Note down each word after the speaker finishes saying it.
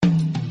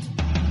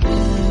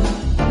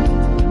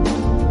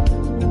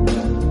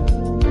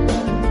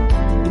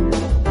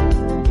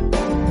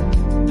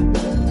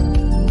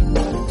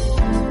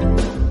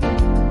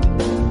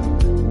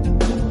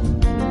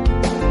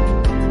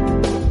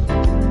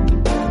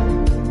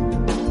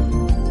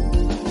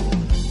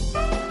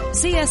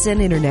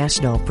CSN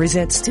International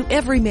presents To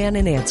Every Man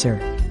an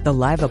Answer, the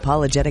live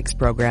apologetics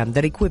program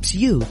that equips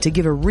you to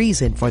give a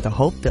reason for the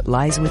hope that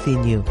lies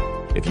within you.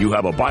 If you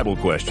have a Bible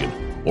question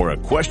or a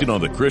question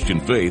on the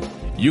Christian faith,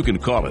 you can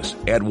call us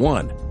at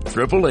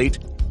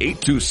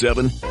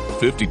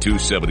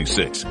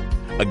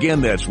 1-888-827-5276.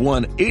 Again, that's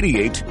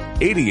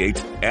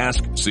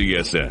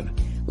 1-8888-ASK-CSN.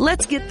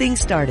 Let's get things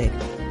started.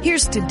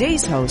 Here's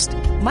today's host,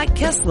 Mike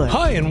Kessler.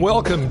 Hi, and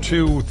welcome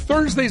to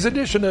Thursday's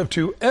edition of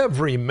To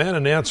Every Man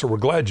an Answer. We're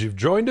glad you've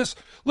joined us.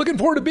 Looking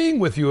forward to being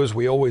with you as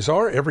we always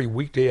are every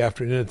weekday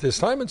afternoon at this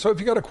time. And so if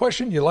you got a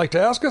question you'd like to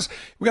ask us,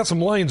 we got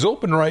some lines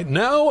open right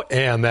now.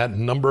 And that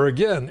number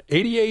again,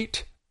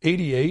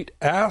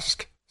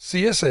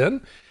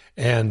 8888-ASK-CSN.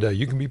 And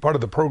you can be part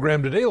of the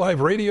program today, live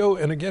radio.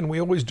 And again,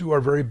 we always do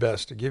our very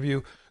best to give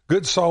you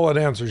good, solid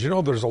answers. You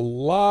know, there's a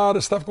lot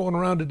of stuff going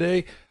around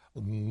today. A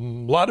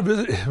lot of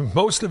it,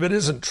 most of it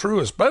isn't true,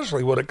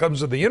 especially when it comes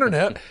to the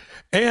internet.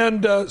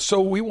 And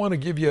so we want to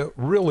give you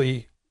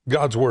really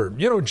God's word.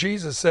 You know,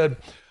 Jesus said,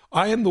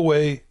 I am the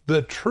way,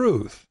 the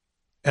truth,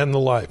 and the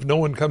life. No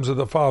one comes to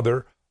the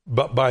Father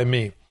but by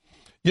me.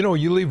 You know,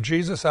 you leave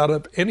Jesus out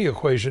of any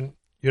equation,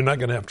 you're not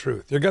going to have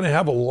truth. You're going to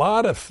have a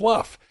lot of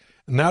fluff.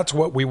 And that's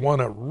what we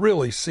want to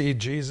really see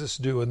Jesus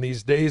do in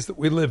these days that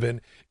we live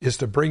in, is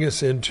to bring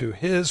us into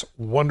his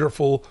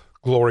wonderful,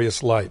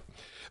 glorious light.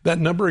 That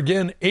number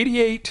again,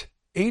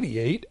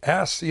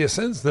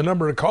 8888-ASK-CSN is the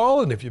number to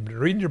call. And if you've been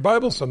reading your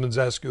Bible, someone's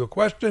asked you a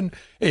question,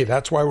 hey,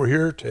 that's why we're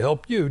here, to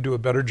help you do a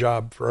better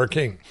job for our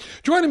King.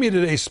 Joining me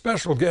today,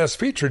 special guest,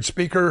 featured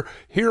speaker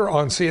here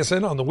on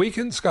CSN on the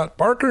weekend, Scott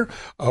Parker,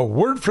 a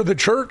word for the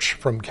church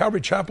from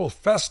Calvary Chapel,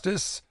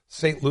 Festus,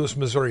 St. Louis,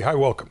 Missouri. Hi,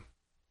 welcome.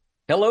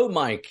 Hello,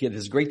 Mike. It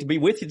is great to be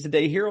with you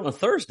today here on a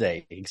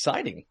Thursday.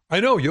 Exciting.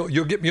 I know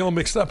you'll get me all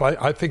mixed up.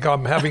 I think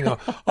I'm having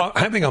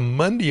a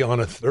Monday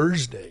on a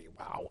Thursday.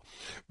 Wow.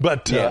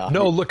 But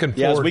no, looking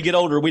forward. Yeah, as we get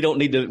older, we don't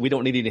need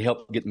any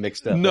help getting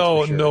mixed up.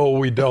 No, sure. No,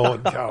 we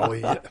don't.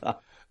 Golly. I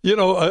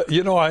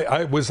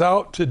was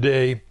out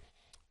today.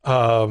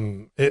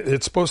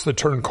 It's supposed to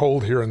turn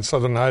cold here in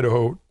southern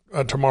Idaho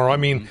tomorrow. I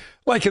mean,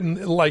 like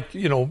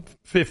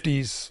 50s,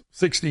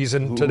 60s,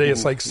 and today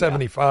it's like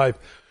 75.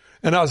 Yeah.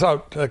 And I was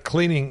out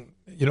cleaning,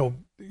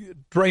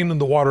 draining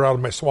the water out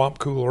of my swamp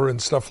cooler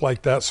and stuff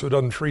like that so it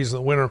doesn't freeze in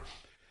the winter.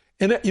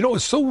 And,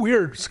 it's so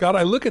weird, Scott.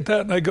 I look at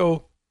that and I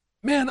go,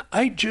 man,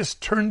 I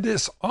just turned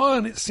this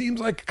on. It seems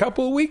like a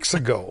couple of weeks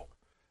ago.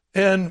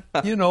 And,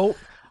 the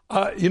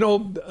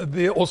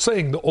old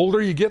saying, the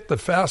older you get, the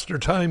faster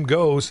time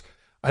goes.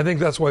 I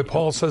think that's why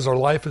Paul says our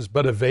life is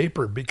but a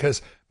vapor,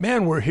 because,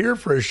 man, we're here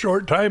for a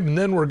short time and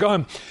then we're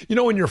gone. You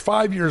know, when you're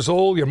 5 years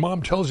old, your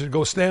mom tells you to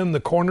go stand in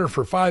the corner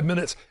for 5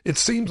 minutes. It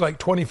seems like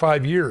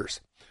 25 years.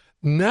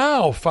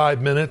 Now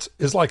 5 minutes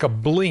is like a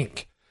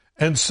blink.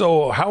 And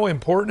so how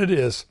important it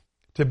is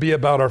to be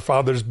about our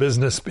Father's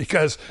business,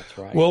 because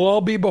we'll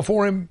all be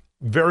before him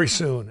very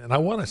soon. And I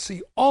want to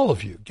see all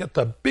of you get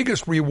the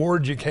biggest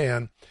reward you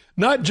can,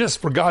 not just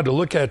for God to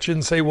look at you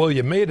and say, well,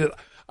 you made it.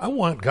 I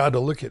want God to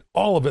look at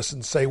all of us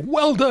and say,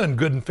 well done,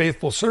 good and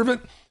faithful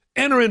servant.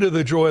 Enter into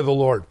the joy of the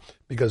Lord,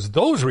 because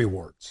those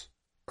rewards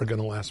are going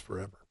to last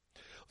forever.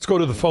 Let's go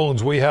to the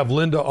phones. We have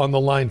Linda on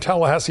the line,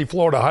 Tallahassee,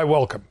 Florida. Hi,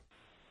 welcome.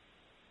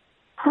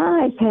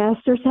 Hi,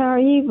 pastors. How are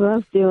you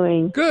both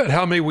doing? Good.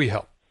 How may we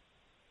help?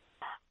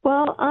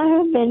 Well, I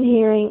have been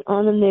hearing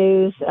on the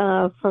news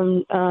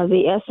from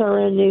the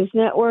SRN News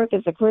Network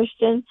as a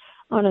Christian,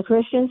 on a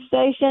Christian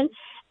station.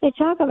 They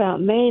talk about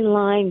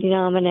mainline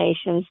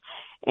denominations,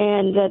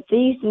 and that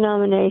these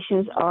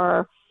denominations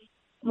are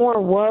more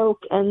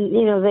woke, and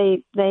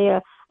they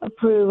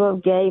approve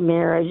of gay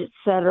marriage,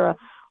 etc.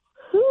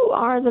 Who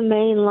are the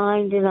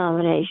mainline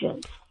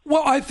denominations?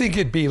 Well, I think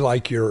it'd be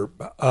like your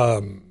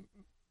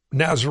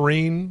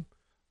Nazarene,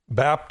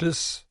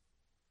 Baptists,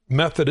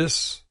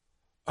 Methodists,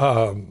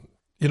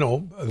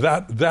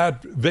 that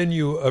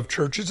venue of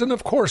churches. And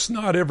of course,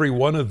 not every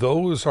one of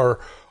those are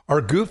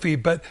goofy,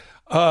 but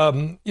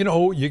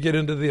you get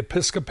into the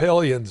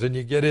Episcopalians and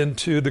you get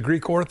into the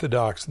Greek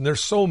Orthodox, and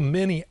there's so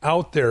many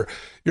out there.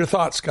 Your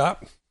thoughts,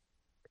 Scott?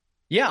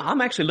 Yeah,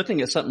 I'm actually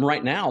looking at something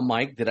right now,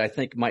 Mike, that I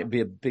think might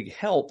be a big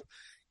help.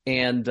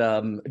 And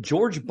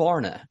George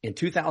Barna, in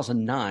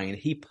 2009,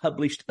 he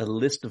published a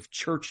list of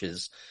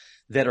churches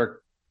that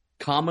are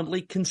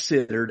commonly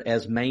considered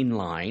as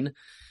mainline.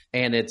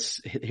 And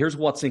here's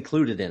what's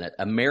included in it: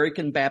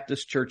 American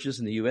Baptist churches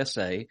in the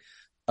USA,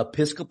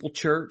 Episcopal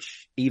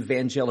Church,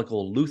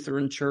 Evangelical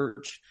Lutheran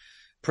Church,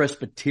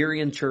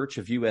 Presbyterian Church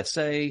of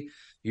USA,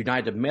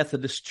 United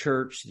Methodist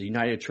Church, the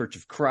United Church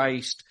of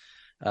Christ,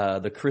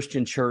 the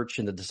Christian Church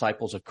and the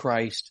Disciples of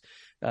Christ,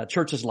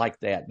 churches like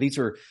that. These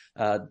are,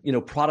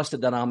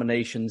 Protestant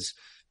denominations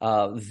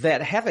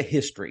that have a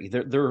history.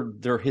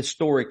 They're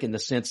historic in the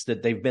sense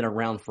that they've been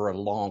around for a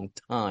long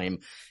time.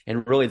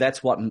 And really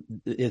that's what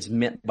is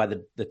meant by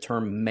the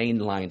term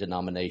mainline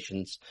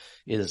denominations,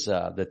 is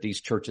that these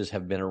churches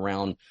have been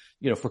around,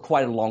 for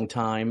quite a long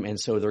time. And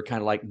so they're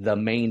kind of like the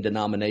main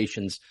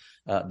denominations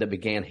that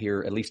began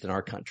here, at least in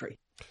our country.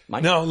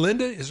 Mike? Now,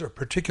 Linda, is there a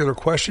particular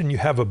question you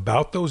have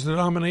about those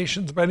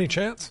denominations by any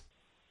chance?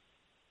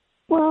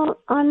 Well,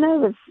 I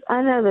know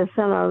that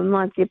some of them,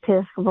 like the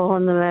Episcopal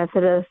and the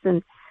Methodist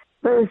and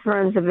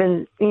Lutherans, have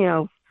been,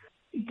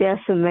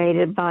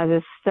 decimated by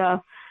this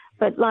stuff.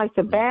 But like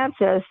the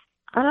Baptists,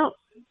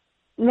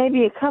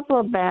 maybe a couple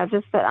of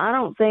Baptists, but I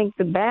don't think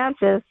the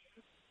Baptists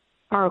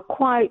are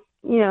quite,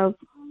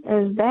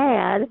 as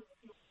bad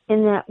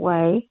in that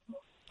way.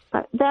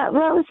 That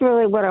was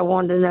really what I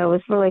wanted to know,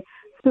 was really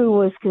who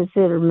was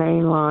considered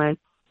mainline.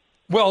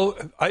 Well,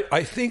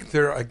 I think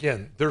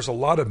there's a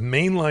lot of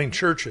mainline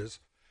churches.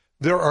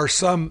 There are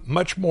some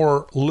much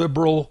more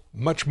liberal,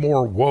 much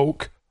more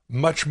woke,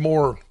 much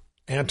more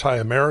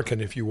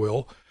anti-American, if you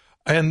will.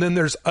 And then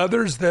there's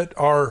others that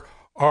are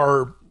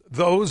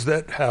those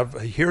that have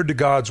adhered to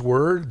God's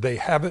word. They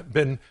haven't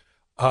been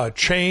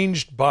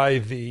changed by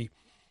the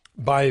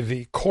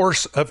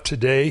course of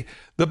today.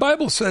 The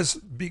Bible says,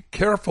 be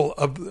careful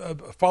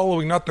of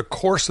following not the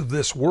course of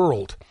this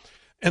world.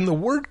 And the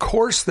word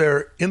course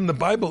there in the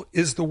Bible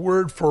is the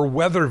word for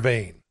weather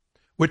vane.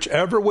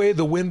 Whichever way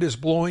the wind is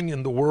blowing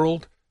in the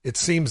world, it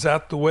seems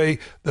that the way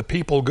the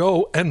people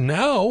go. And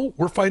now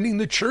we're finding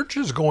the church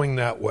is going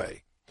that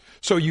way.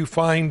 So you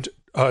find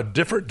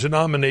different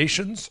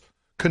denominations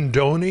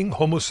condoning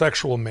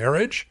homosexual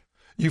marriage.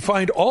 You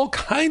find all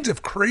kinds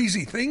of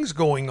crazy things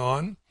going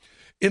on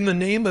in the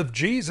name of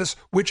Jesus,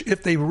 which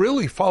if they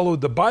really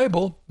followed the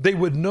Bible, they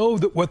would know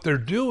that what they're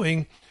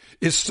doing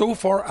is so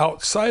far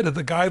outside of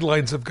the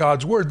guidelines of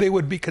God's word, they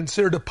would be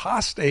considered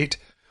apostate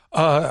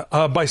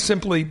by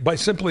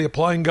simply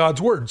applying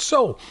God's word.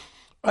 So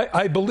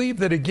I believe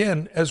that,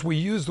 again, as we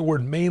use the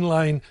word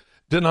mainline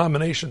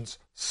denominations,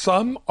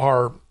 some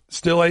are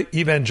still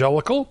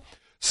evangelical,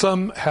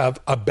 some have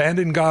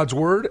abandoned God's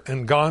word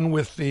and gone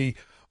with the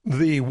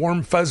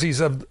warm fuzzies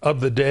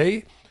of the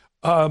day.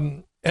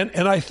 And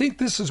I think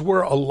this is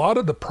where a lot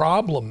of the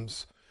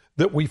problems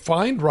that we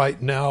find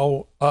right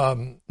now,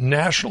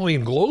 nationally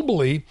and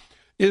globally,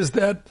 is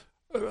that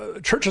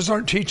churches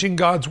aren't teaching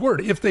God's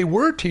word. If they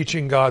were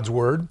teaching God's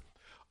word,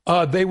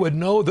 they would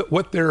know that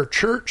what their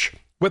church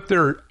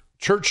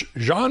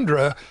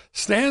genre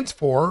stands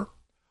for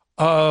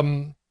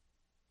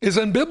is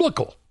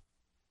unbiblical.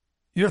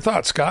 Your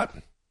thoughts, Scott?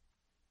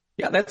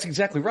 Yeah, that's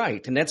exactly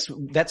right. And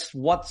that's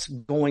what's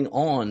going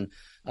on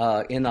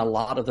in a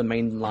lot of the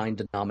mainline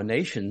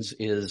denominations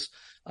is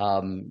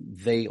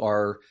they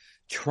are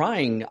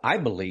trying, I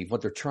believe,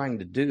 what they're trying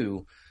to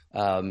do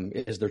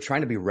is they're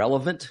trying to be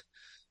relevant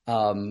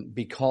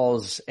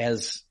because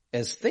as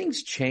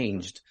things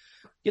changed,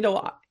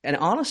 and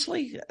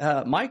honestly,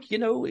 Mike,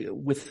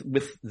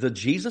 with the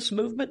Jesus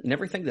movement and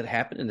everything that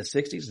happened in the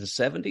 60s and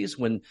 70s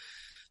when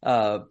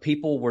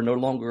people were no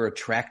longer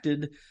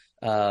attracted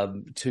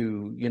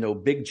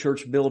to, big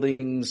church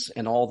buildings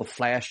and all the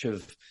flash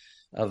of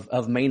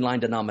mainline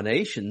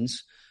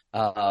denominations,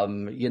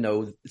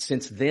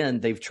 since then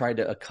they've tried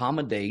to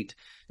accommodate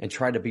and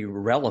try to be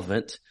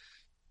relevant.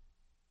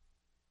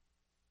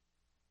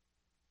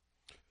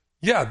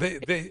 Yeah,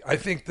 I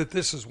think that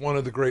this is one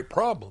of the great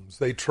problems.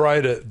 They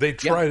try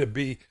to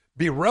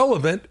be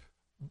relevant,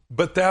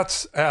 but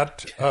that's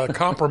at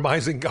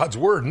compromising God's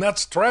word, and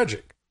that's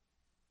tragic.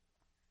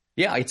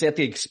 Yeah, it's at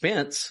the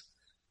expense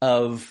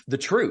of the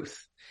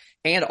truth.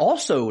 And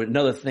also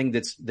another thing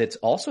that's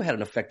also had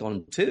an effect on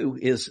them too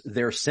is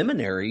their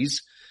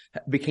seminaries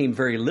became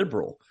very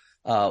liberal,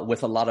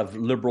 with a lot of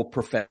liberal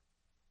professors.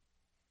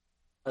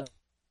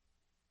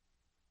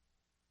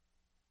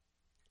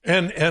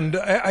 And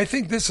I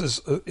think this is,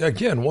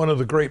 again, one of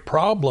the great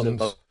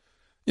problems.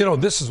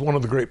 This is one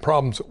of the great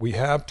problems that we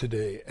have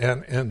today.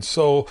 And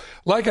so,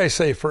 like I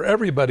say, for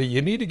everybody,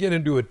 you need to get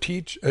into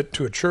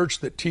to a church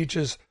that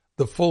teaches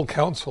the full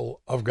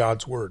counsel of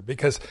God's word,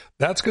 because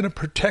that's going to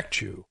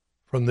protect you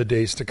from the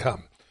days to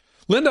come.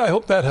 Linda, I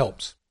hope that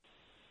helps.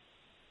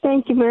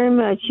 Thank you very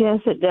much. Yes,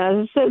 it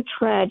does. It's so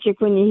tragic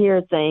when you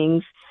hear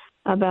things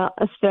about,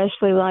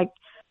 especially like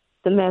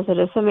the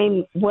Methodists. I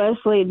mean,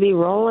 Wesley would be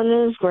rolling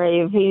in his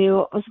grave if he knew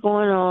what was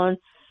going on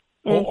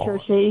in the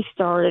church that he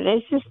started.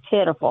 It's just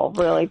pitiful,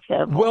 really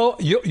pitiful. Well,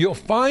 you'll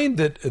find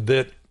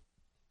that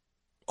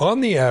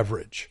on the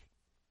average,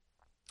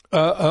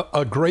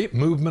 a great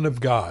movement of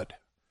God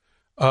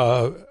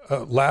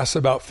lasts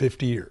about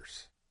 50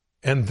 years.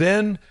 And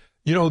then,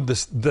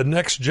 the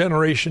next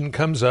generation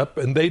comes up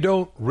and they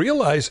don't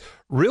realize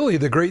really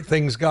the great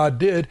things God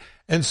did.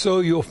 And so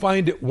you'll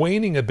find it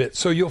waning a bit.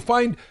 So you'll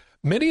find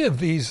many of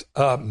these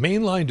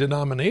mainline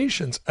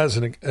denominations, as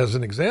an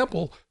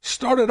example,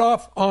 started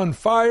off on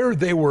fire.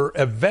 They were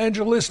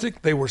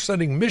evangelistic. They were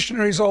sending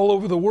missionaries all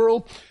over the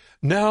world.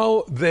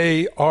 Now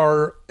they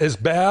are as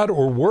bad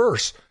or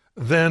worse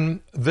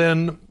than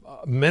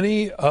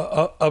many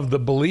of the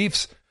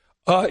beliefs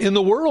in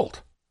the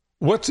world.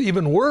 What's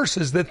even worse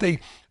is that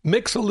they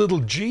mix a little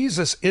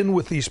Jesus in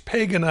with these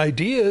pagan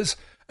ideas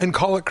and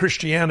call it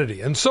Christianity.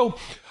 And so,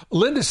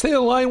 Linda, stay on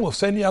the line. We'll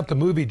send you out the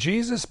movie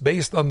Jesus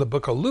based on the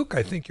book of Luke.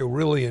 I think you'll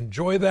really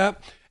enjoy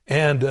that.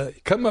 And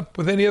come up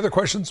with any other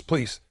questions,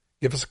 please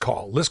give us a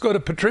call. Let's go to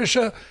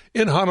Patricia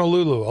in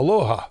Honolulu.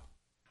 Aloha.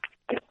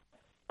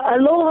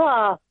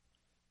 Aloha.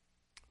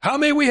 How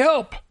may we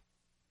help?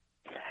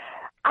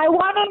 I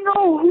want to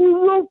know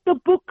who wrote the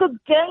book of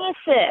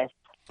Genesis.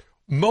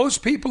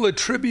 Most people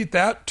attribute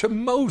that to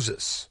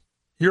Moses.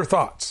 Your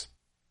thoughts?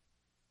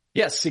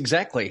 Yes,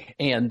 exactly.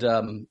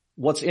 And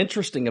what's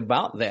interesting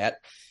about that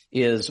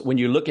is when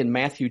you look in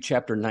Matthew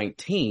chapter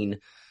 19,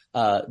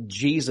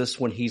 Jesus,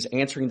 when he's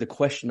answering the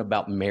question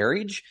about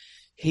marriage,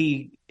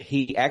 he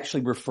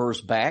actually refers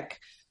back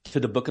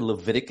to the book of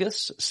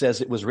Leviticus,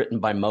 says it was written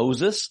by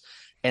Moses.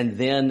 And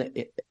then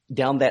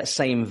down that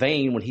same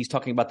vein, when he's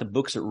talking about the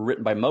books that were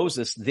written by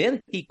Moses,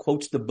 then he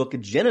quotes the book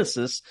of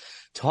Genesis,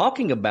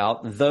 talking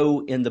about,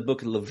 though in the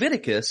book of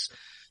Leviticus,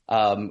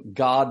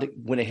 God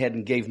went ahead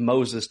and gave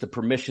Moses the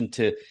permission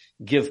to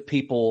give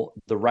people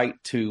the right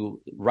to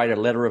write a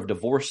letter of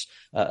divorce,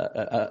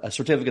 a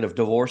certificate of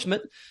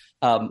divorcement.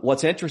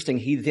 What's interesting,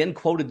 he then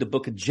quoted the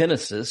book of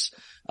Genesis,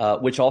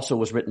 which also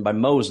was written by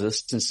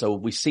Moses. And so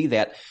we see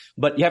that.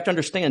 But you have to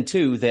understand,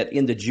 too, that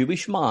in the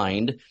Jewish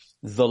mind,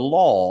 the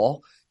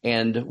law,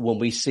 and when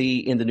we see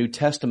in the New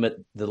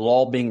Testament, the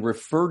law being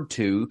referred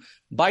to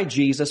by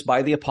Jesus,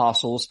 by the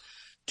apostles,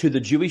 to the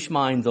Jewish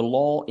mind, the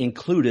law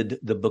included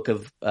the book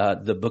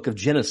of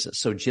Genesis.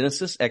 So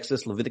Genesis,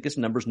 Exodus, Leviticus,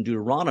 Numbers, and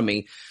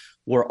Deuteronomy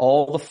were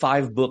all the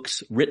 5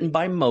 books written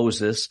by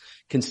Moses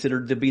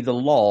considered to be the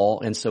law.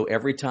 And so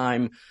every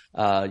time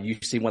you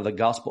see one of the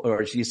gospel,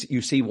 or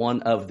you see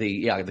one of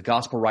the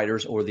gospel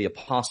writers or the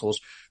apostles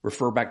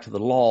refer back to the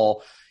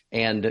law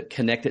and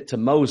connect it to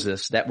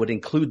Moses, that would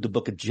include the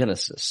book of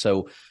Genesis.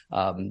 So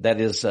that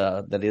is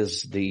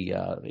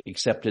the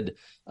accepted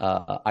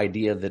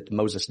idea that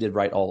Moses did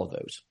write all of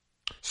those.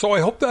 So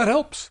I hope that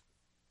helps.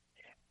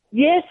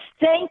 Yes,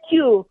 thank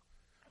you.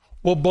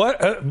 Well,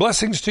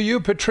 blessings to you,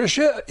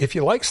 Patricia. If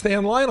you like, stay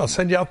in line. I'll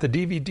send you out the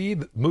DVD,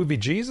 the movie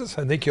Jesus.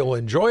 I think you'll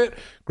enjoy it.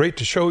 Great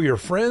to show your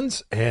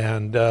friends,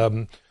 and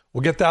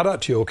we'll get that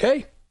out to you,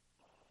 okay?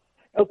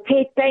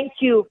 Okay, thank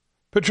you.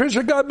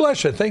 Patricia, God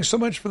bless you. Thanks so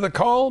much for the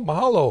call.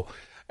 Mahalo.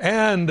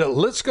 And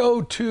let's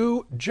go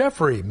to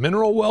Jeffrey,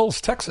 Mineral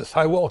Wells, Texas.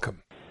 Hi,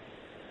 welcome.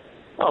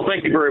 Oh,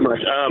 thank you very much.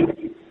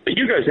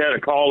 You guys had a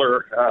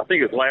caller, I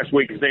think it was last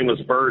week, his name was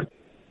Bert,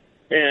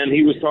 and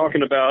he was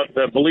talking about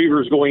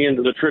believers going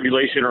into the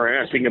tribulation or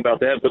asking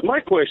about that. But my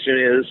question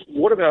is,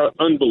 what about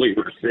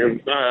unbelievers? And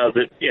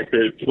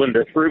when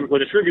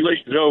the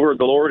tribulation is over,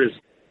 the Lord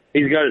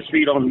he's got his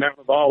feet on the Mount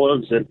of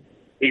Olives, and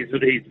he's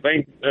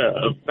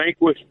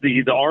vanquished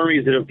the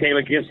armies that have came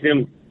against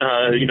him,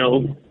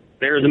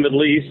 there in the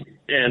Middle East.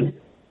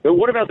 But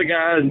what about the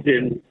guy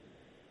in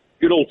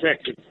good old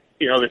Texas,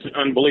 that's an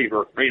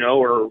unbeliever, or Idaho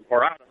or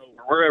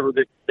wherever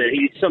that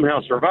he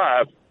somehow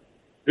survived?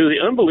 Do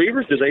the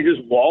unbelievers, do they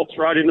just waltz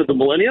right into the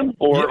millennium,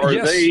 or are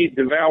they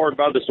devoured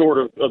by the sword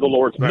of the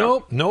Lord's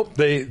mouth? Nope.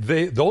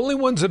 The only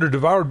ones that are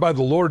devoured by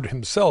the Lord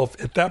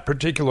himself at that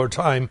particular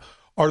time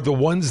are the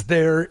ones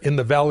there in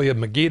the Valley of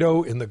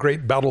Megiddo in the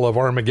great battle of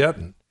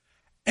Armageddon.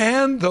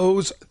 And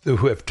those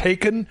who have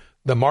taken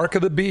the mark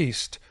of the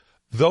beast,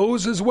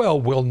 those as well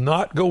will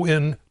not go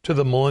into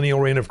the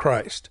millennial reign of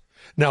Christ.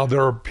 Now,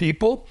 there are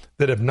people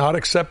that have not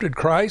accepted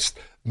Christ.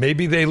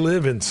 Maybe they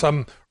live in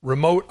some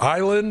remote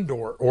island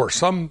or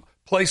some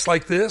place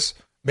like this.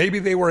 Maybe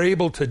they were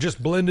able to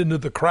just blend into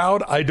the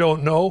crowd. I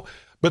don't know.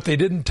 But they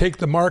didn't take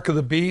the mark of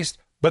the beast.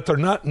 But they're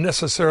not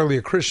necessarily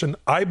a Christian.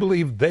 I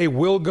believe they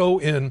will go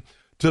in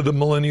to the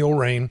millennial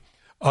reign.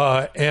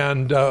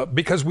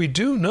 Because we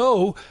do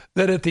know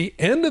that at the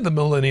end of the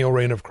millennial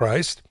reign of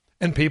Christ,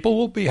 and people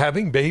will be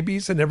having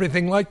babies and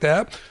everything like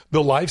that,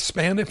 the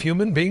lifespan of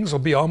human beings will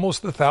be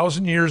almost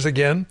 1,000 years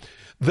again,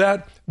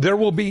 that there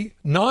will be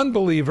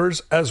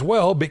non-believers as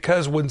well,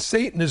 because when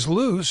Satan is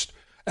loosed,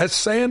 as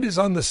sand is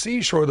on the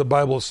seashore, the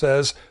Bible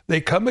says, they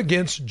come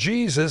against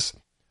Jesus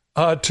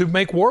to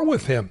make war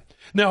with him.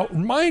 Now,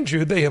 mind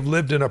you, they have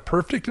lived in a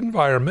perfect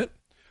environment,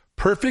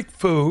 perfect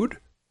food,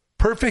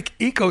 perfect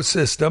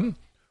ecosystem,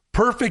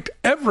 perfect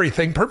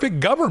everything, perfect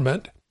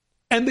government,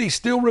 and they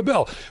still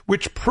rebel,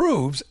 which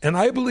proves, and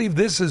I believe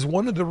this is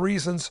one of the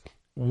reasons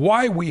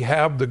why we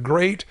have the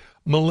great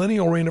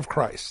millennial reign of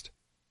Christ,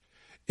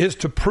 is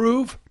to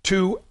prove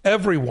to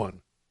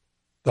everyone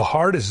the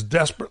heart is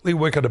desperately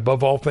wicked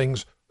above all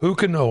things. Who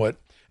can know it?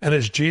 And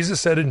as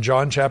Jesus said in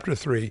John chapter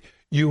 3,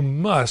 you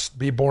must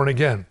be born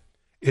again.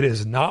 It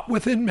is not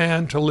within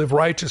man to live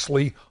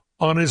righteously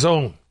on his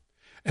own.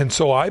 And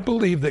so I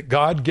believe that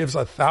God gives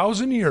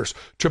 1,000 years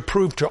to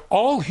prove to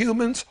all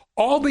humans,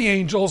 all the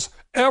angels,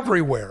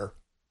 everywhere,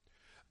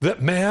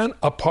 that man,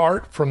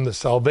 apart from the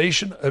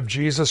salvation of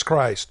Jesus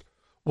Christ,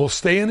 will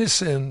stay in his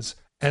sins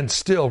and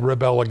still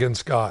rebel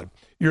against God.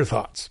 Your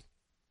thoughts?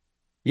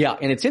 Yeah,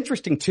 and it's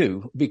interesting,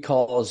 too,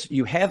 because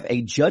you have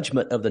a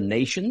judgment of the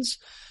nations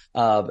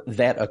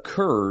that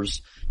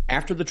occurs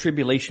after the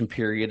tribulation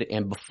period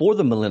and before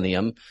the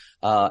millennium,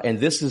 and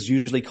this is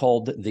usually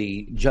called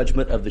the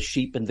judgment of the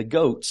sheep and the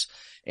goats,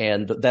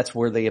 and that's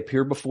where they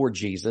appear before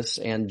Jesus,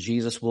 and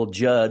Jesus will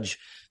judge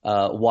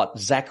what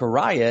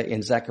Zechariah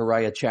in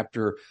Zechariah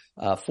chapter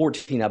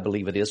 14, I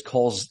believe it is,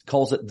 calls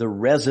it the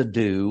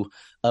residue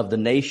of the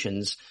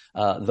nations,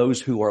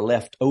 those who are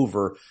left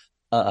over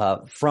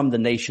from the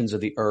nations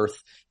of the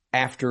earth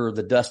after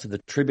the dust of the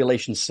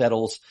tribulation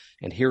settles.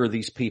 And here are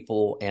these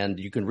people, and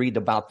you can read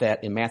about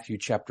that in Matthew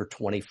chapter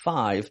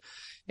 25.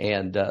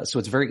 And so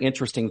it's very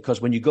interesting,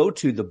 because when you go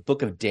to the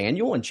book of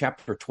Daniel in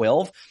chapter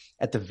 12,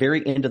 at the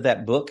very end of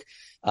that book,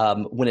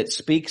 when it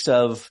speaks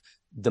of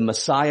the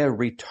Messiah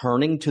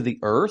returning to the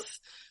earth,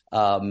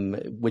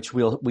 which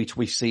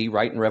we see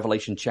right in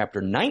Revelation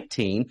chapter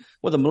 19.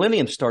 Well, the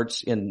millennium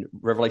starts in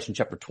Revelation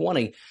chapter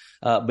 20,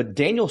 but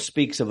Daniel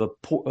speaks of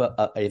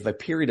a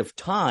period of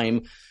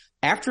time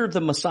after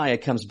the Messiah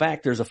comes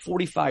back. There's a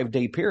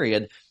 45-day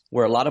period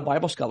where a lot of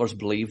Bible scholars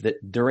believe that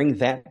during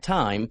that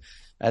time,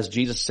 as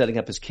Jesus is setting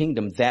up his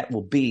kingdom, that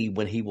will be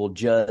when he will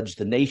judge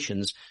the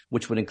nations,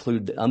 which would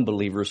include the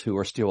unbelievers who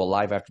are still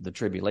alive after the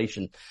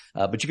tribulation.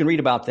 But you can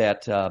read about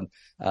that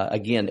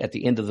again at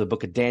the end of the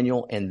book of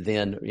Daniel, and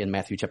then in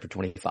Matthew chapter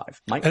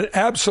 25. Mike? And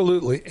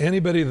absolutely,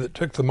 anybody that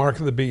took the mark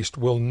of the beast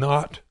will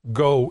not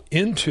go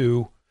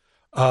into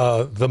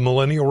the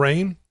millennial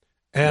reign,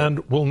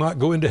 and will not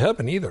go into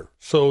heaven either.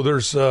 So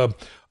there's a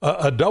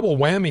double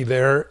whammy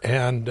there,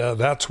 and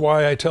that's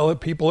why I tell it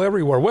people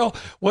everywhere. Well,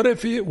 what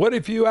if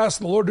you ask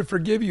the Lord to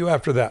forgive you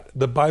after that?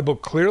 The Bible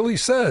clearly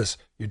says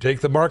you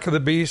take the mark of the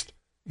beast,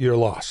 you're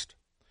lost.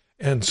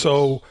 And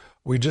so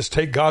we just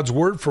take God's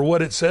word for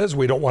what it says.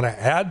 We don't want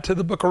to add to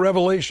the book of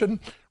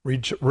Revelation.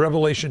 Read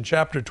Revelation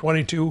chapter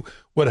 22,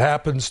 what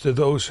happens to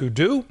those who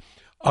do.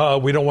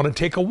 We don't want to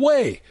take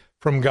away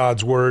from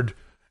God's word.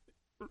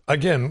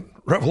 Again,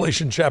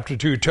 Revelation chapter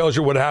 2 tells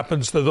you what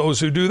happens to those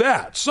who do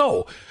that.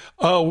 So,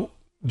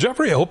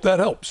 Jeffrey, I hope that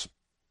helps.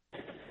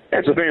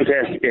 That's a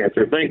fantastic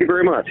answer. Thank you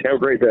very much. Have a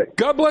great day.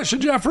 God bless you,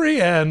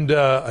 Jeffrey. And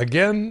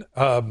again,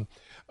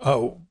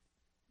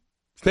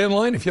 stay in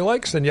line if you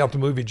like. Send you out the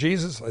movie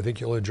Jesus. I think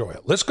you'll enjoy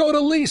it. Let's go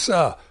to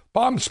Lisa,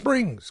 Palm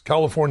Springs,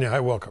 California. Hi,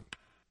 welcome.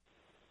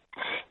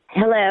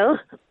 Hello.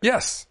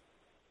 Yes.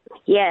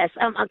 Yes.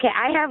 Okay,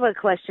 I have a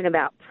question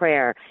about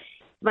prayer.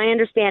 My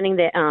understanding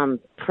that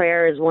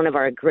prayer is one of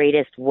our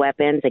greatest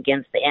weapons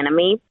against the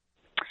enemy.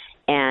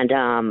 And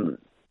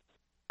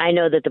I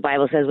know that the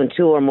Bible says when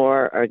two or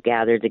more are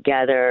gathered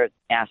together,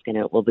 ask and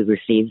it will be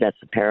received. That's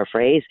the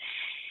paraphrase.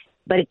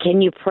 But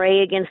can you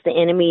pray against the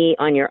enemy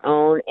on your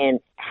own,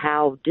 and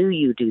how do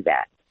you do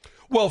that?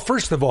 Well,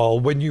 first of all,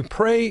 when you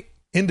pray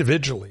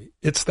individually,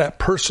 it's that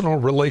personal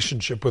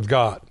relationship with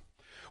God.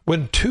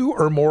 When two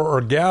or more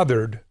are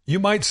gathered, you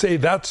might say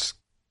that's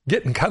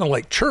getting kind of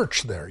like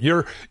church there.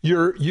 You're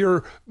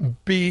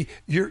bigger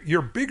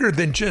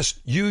than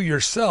just you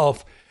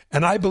yourself.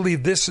 And I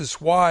believe this is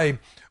why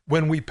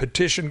when we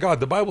petition God,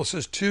 the Bible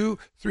says 2,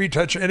 3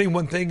 touch any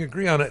one thing,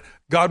 agree on it.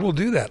 God will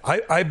do that.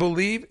 I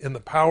believe in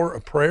the power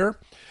of prayer.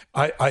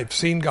 I've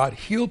seen God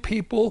heal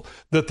people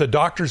that the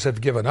doctors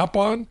have given up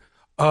on,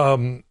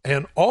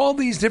 and all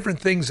these different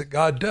things that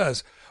God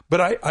does. But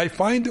I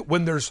find that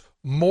when there's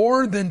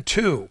more than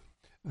two,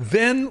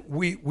 then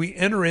we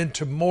enter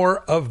into more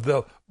of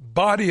the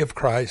body of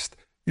Christ.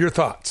 Your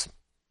thoughts?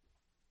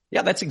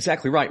 Yeah, that's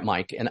exactly right,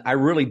 Mike. And I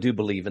really do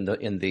believe in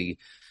the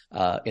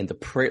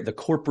prayer, the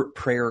corporate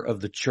prayer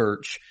of the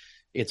church.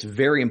 It's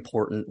very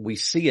important. We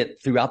see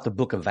it throughout the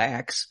book of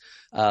Acts.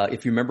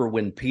 If you remember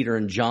when Peter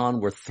and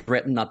John were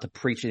threatened not to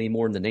preach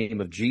anymore in the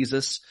name of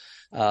Jesus,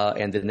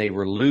 and then they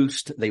were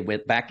loosed, they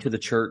went back to the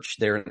church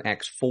there in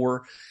Acts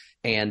 4.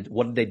 And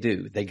what did they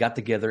do? They got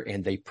together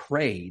and they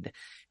prayed.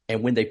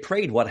 And when they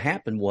prayed, what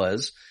happened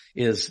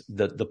is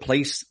the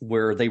place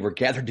where they were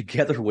gathered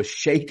together was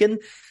shaken.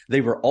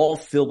 They were all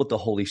filled with the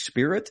Holy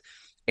Spirit.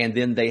 And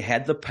then they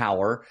had the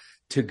power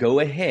to go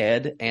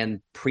ahead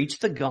and preach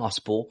the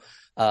gospel,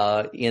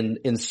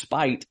 in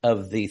spite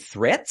of the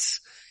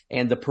threats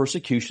and the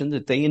persecution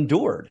that they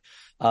endured.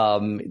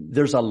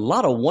 There's a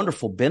lot of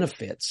wonderful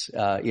benefits,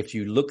 if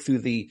you look through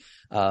the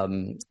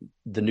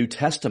New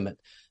Testament,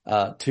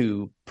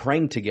 to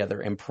praying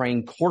together and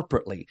praying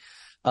corporately.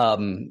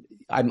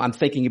 I'm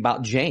thinking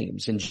about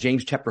James in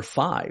James chapter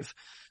 5,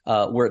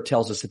 where it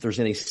tells us if there's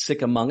any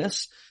sick among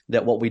us,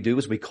 that what we do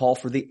is we call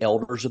for the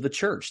elders of the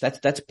church.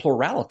 That's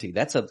plurality.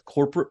 That's a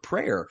corporate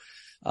prayer,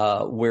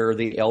 where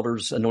the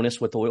elders anoint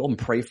us with oil and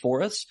pray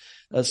for us.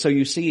 So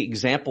you see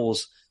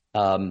examples,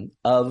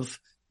 of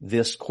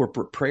this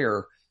corporate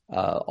prayer,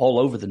 all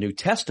over the New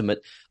Testament.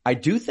 I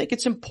do think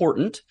it's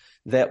important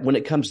that when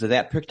it comes to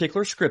that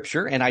particular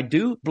scripture, and I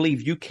do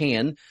believe you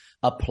can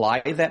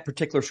apply that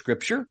particular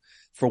scripture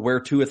for where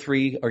 2 or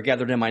 3 are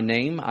gathered in my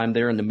name, I'm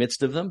there in the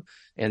midst of them,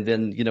 and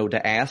then,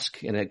 to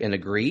ask and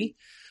agree.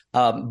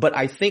 But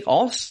I think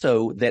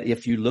also that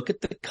if you look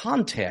at the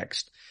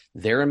context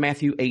there in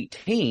Matthew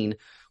 18,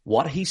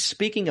 what he's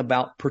speaking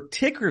about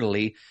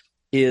particularly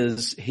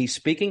is he's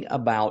speaking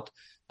about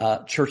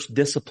church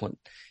discipline.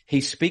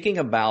 He's speaking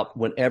about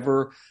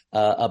whenever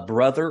a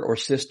brother or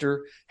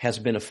sister has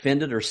been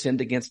offended or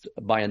sinned against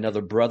by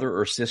another brother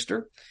or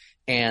sister,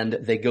 and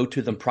they go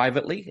to them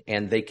privately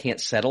and they can't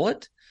settle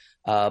it.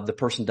 the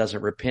person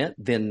doesn't repent,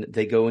 then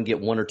they go and get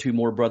one or two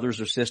more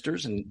brothers or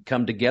sisters and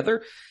come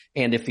together.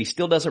 And if he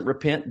still doesn't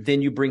repent,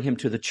 then you bring him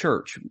to the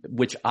church,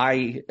 which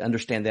I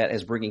understand that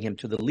as bringing him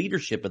to the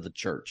leadership of the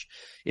church.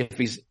 If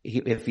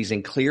he's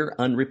in clear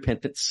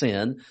unrepentant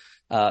sin,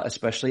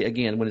 especially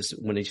again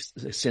when he's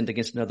sinned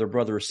against another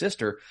brother or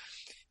sister.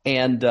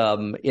 And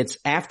it's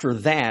after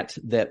that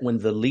when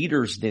the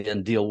leaders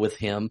then deal with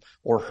him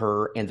or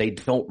her and they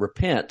don't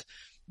repent,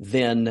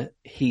 then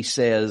he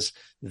says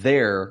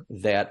there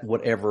that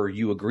whatever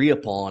you agree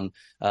upon,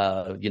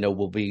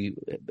 will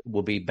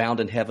be bound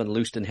in heaven,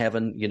 loosed in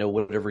heaven,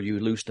 whatever you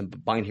loosed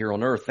and bind here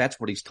on earth. That's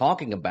what he's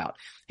talking about.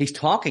 He's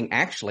talking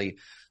actually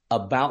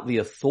about the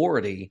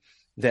authority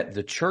that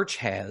the church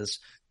has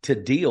to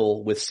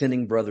deal with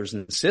sinning brothers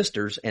and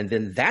sisters. And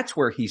then that's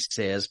where he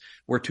says,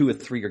 where 2 or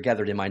 3 are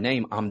gathered in my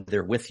name, I'm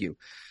there with you.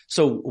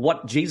 So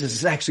what Jesus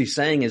is actually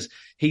saying is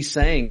he's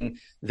saying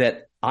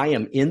that I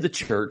am in the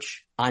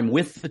church. I'm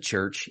with the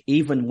church,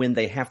 even when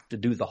they have to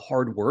do the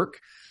hard work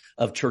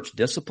of church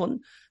discipline.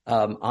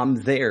 I'm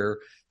there,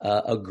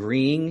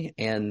 agreeing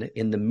and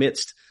in the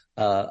midst,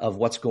 of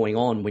what's going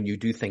on when you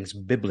do things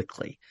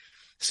biblically.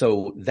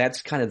 So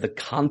that's kind of the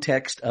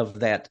context of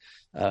that,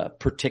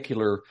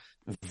 particular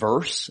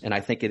verse. And I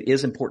think it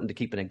is important to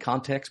keep it in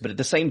context, but at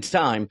the same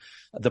time,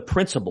 the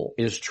principle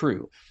is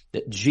true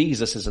that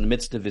Jesus is in the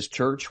midst of his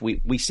church.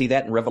 We see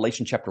that in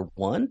Revelation chapter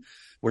 1,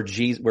 where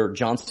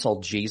John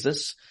saw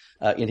Jesus,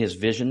 in his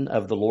vision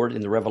of the Lord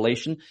in the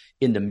Revelation,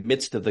 in the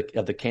midst of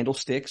the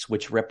candlesticks,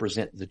 which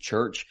represent the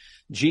church.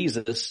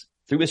 Jesus,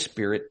 through his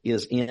Spirit,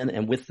 is in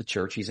and with the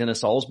church. He's in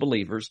us all as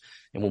believers.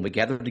 And when we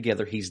gather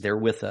together, he's there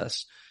with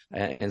us.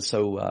 And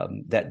so,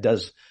 that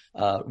does,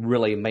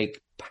 really make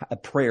a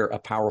prayer a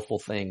powerful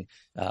thing,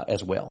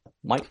 as well.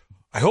 Mike?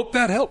 I hope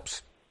that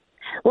helps.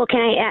 Well,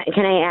 can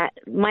I add,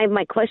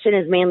 my question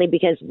is mainly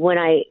because when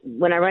I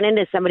run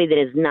into somebody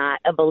that is not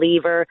a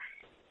believer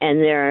and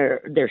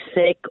they're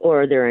sick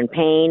or they're in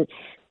pain,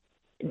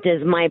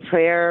 does my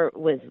prayer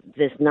with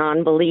this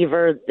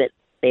non-believer that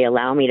they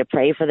allow me to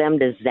pray for them,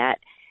 is that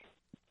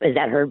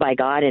heard by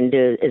God, and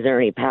is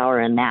there any power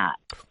in that?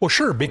 Well,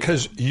 sure,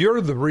 because you're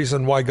the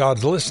reason why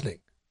God's listening,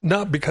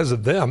 not because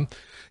of them.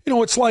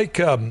 It's like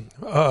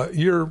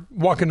you're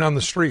walking down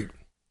the street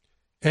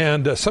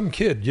and some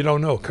kid you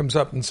don't know comes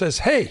up and says,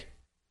 hey,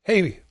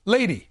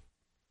 lady,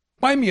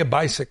 buy me a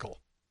bicycle.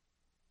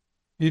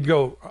 You'd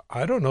go,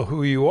 I don't know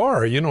who you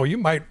are. You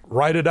might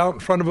ride it out in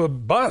front of a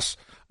bus.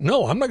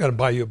 No, I'm not going to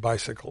buy you a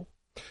bicycle.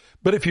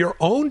 But if your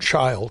own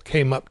child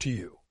came up to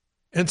you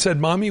and said,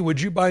 Mommy,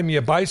 would you buy me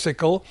a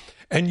bicycle?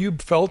 And you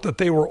felt that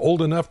they were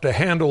old enough to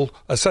handle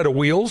a set of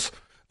wheels,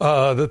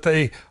 that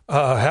they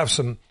have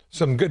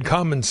some good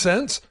common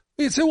sense,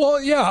 you'd say, well,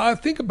 yeah, I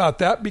think about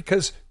that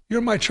because you're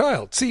my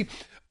child. See,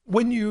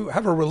 when you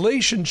have a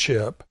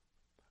relationship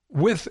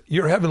with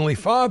your Heavenly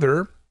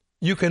Father,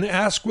 you can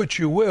ask what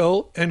you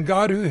will, and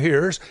God who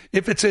hears,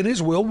 if it's in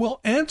his will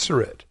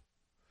answer it.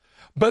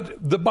 But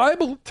the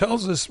Bible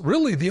tells us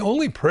really the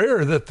only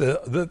prayer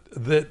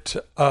that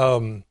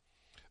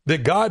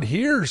God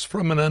hears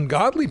from an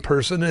ungodly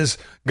person is,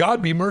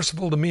 God, be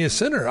merciful to me, a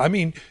sinner. I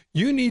mean,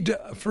 you need to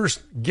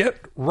first get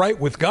right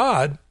with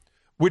God,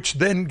 which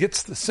then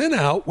gets the sin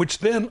out, which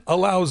then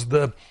allows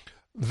the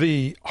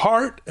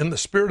heart and the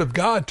Spirit of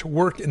God to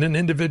work in an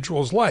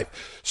individual's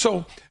life.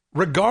 So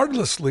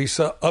regardless,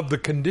 Lisa, of the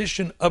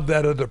condition of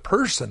that other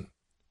person,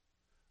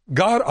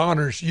 God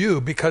honors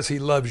you because he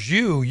loves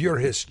you. You're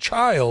his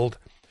child.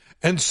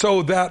 And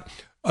so that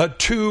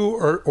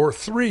 2 or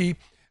 3,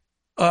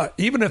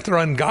 even if they're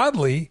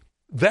ungodly,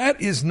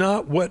 that is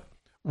not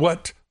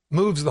what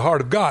moves the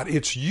heart of God.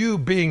 It's you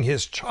being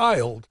his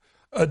child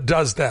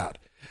does that.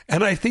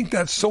 And I think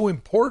that's so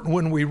important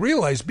when we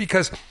realize,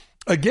 because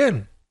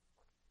again,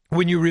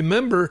 when you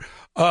remember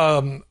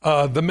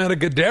the man of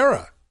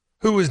Gadara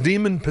who was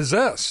demon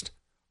possessed,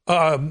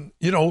 they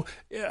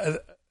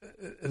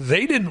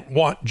didn't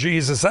want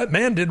Jesus. That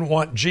man didn't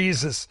want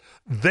Jesus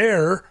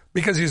there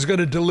because he was going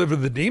to deliver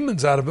the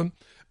demons out of him.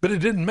 But it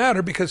didn't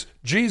matter because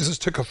Jesus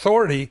took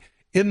authority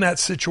in that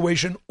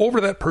situation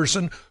over that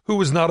person who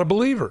was not a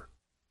believer.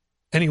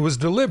 And he was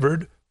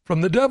delivered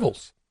from the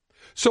devils.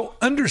 So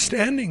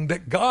understanding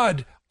that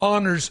God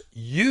honors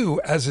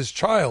you as his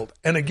child.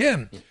 And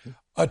again,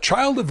 a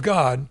child of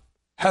God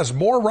has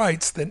more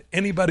rights than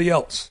anybody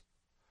else.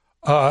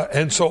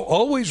 And so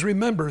always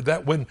remember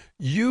that when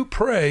you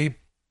pray,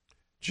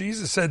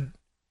 Jesus said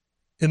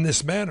in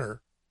this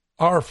manner,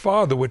 Our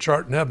Father which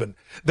art in heaven.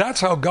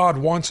 That's how God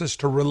wants us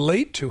to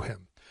relate to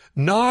him.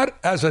 Not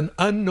as an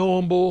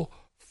unknowable,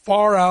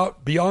 far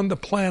out, beyond the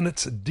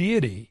planets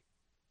deity,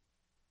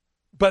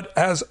 but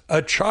as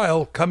a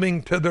child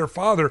coming to their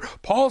father.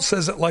 Paul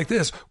says it like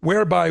this,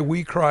 whereby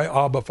we cry,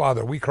 Abba,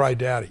 Father. We cry,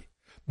 Daddy.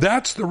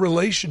 That's the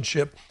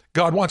relationship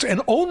God wants.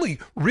 And only,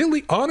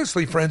 really,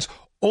 honestly, friends,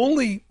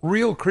 only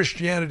real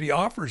Christianity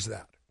offers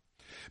that.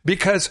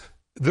 Because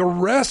the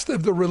rest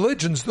of the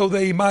religions, though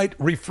they might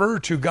refer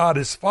to God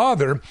as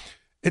Father,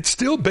 it's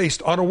still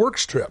based on a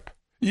works trip.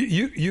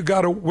 You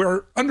got to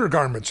wear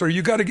undergarments, or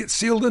you got to get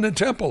sealed in a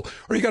temple,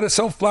 or you got to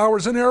sell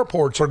flowers in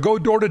airports, or go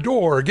door to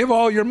door, or give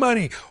all your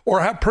money,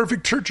 or have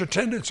perfect church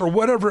attendance, or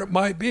whatever it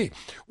might be.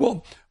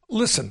 Well,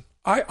 listen,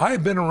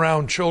 I've been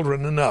around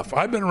children enough.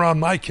 I've been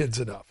around my kids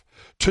enough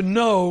to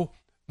know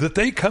that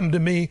they come to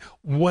me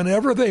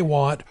whenever they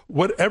want,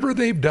 whatever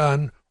they've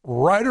done,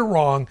 right or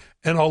wrong,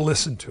 and I'll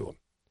listen to them.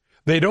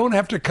 They don't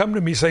have to come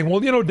to me saying,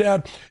 well,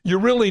 Dad, you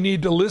really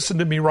need to listen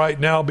to me right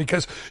now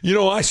because,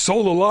 I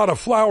sold a lot of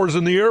flowers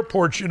in the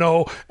airport,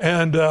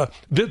 and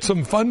did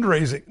some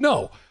fundraising.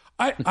 No,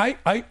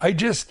 I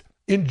just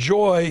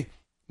enjoy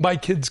my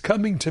kids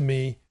coming to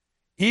me,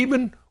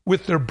 even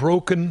with their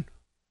broken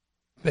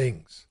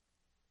things,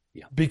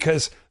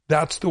 because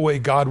that's the way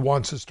God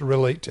wants us to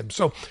relate to him.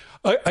 So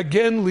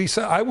again,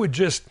 Lisa, I would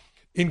just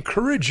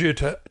encourage you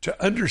to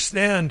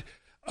understand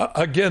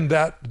again,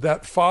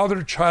 that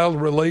father-child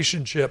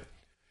relationship,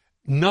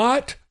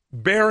 not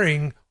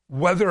bearing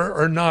whether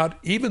or not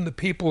even the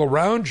people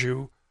around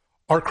you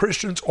are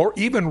Christians or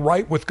even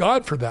right with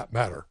God for that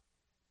matter.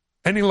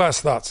 Any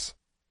last thoughts?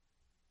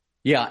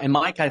 Yeah, and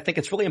Mike, I think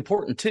it's really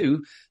important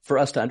too for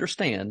us to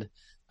understand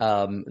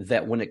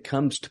that when it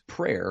comes to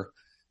prayer,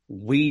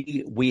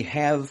 we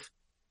have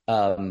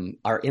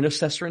our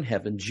intercessor in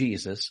heaven,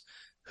 Jesus,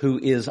 who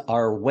is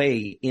our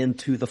way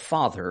into the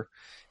Father.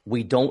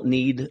 We don't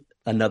need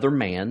another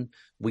man.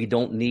 We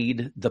don't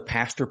need the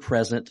pastor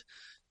present.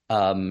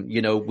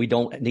 We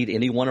don't need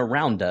anyone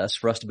around us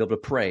for us to be able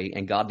to pray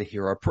and God to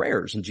hear our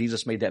prayers. And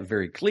Jesus made that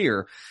very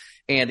clear.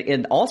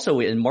 And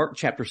also in Mark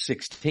chapter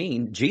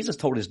 16, Jesus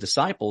told his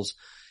disciples,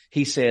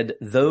 he said,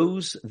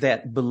 those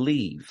that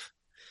believe.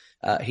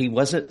 He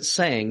wasn't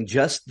saying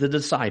just the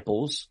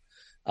disciples,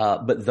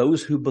 but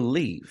those who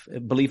believe.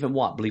 Believe in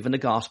what? Believe in the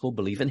gospel,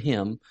 believe in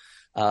him.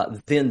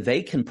 Then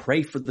they can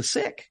pray for the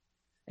sick.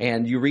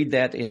 And you read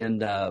that in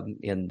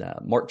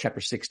Mark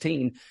chapter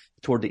 16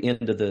 toward the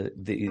end of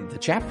the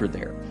chapter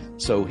there.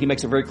 So he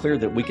makes it very clear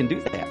that we can do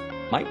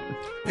that. Mike?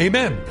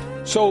 Amen.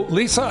 So,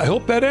 Lisa, I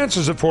hope that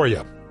answers it for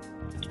you.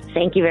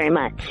 Thank you very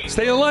much.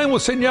 Stay in line. We'll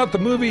send you out the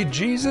movie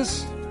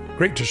Jesus.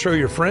 Great to show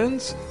your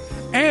friends.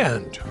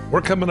 And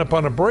we're coming up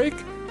on a break.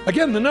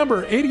 Again, the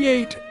number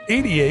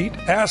 8888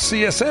 Ask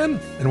CSN.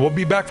 And we'll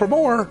be back for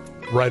more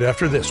right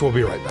after this. We'll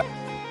be right back.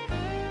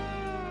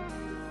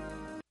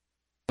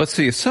 Let's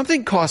see, if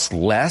something costs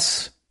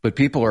less, but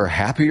people are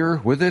happier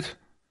with it,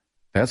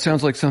 that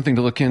sounds like something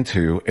to look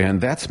into, and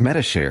that's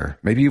MediShare.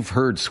 Maybe you've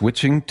heard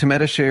switching to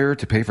MediShare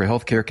to pay for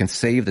healthcare can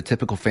save the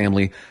typical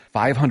family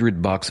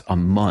 $500 a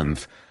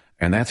month,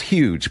 and that's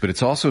huge, but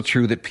it's also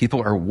true that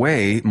people are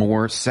way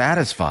more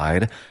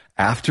satisfied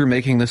after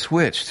making the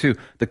switch, too.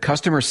 The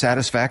customer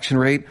satisfaction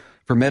rate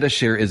for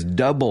MediShare is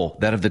double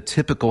that of the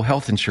typical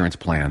health insurance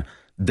plan.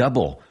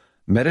 Double.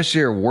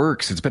 MediShare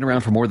works. It's been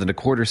around for more than a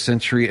quarter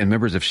century, and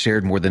members have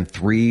shared more than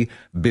 $3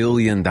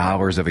 billion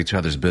of each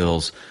other's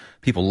bills.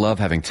 People love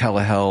having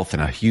telehealth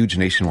and a huge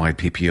nationwide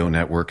PPO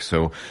network.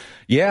 So,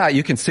 yeah,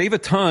 you can save a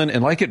ton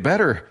and like it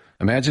better.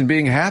 Imagine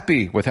being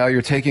happy with how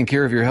you're taking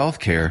care of your health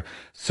care.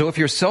 So if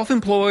you're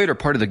self-employed or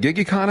part of the gig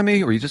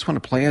economy, or you just want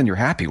a plan you're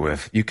happy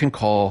with, you can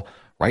call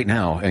right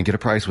now and get a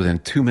price within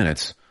 2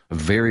 minutes. A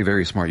very,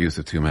 very smart use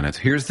of 2 minutes.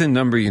 Here's the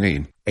number you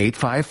need.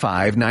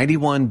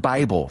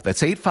 855-91-BIBLE.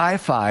 That's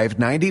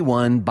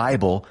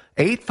 855-91-BIBLE.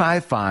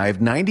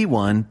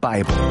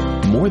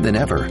 855-91-BIBLE. More than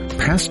ever,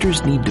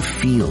 pastors need to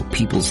feel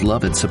people's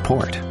love and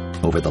support.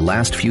 Over the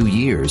last few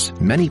years,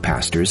 many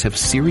pastors have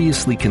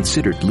seriously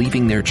considered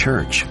leaving their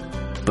church.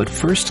 But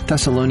 1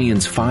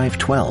 Thessalonians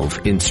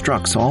 5:12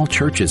 instructs all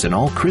churches and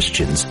all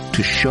Christians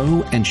to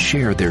show and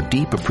share their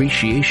deep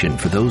appreciation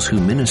for those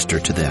who minister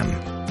to them.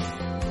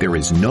 There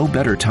is no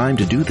better time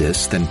to do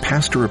this than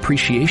Pastor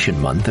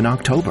Appreciation Month in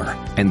October.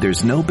 And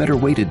there's no better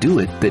way to do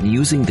it than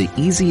using the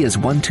easy as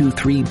 1, 2,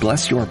 3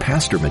 Bless Your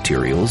Pastor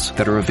materials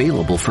that are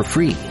available for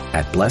free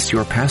at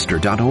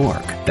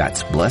blessyourpastor.org.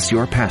 That's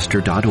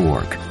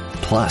blessyourpastor.org.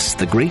 Plus,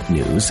 the great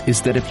news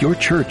is that if your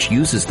church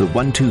uses the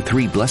 1, 2,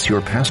 3 Bless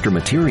Your Pastor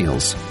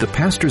materials, the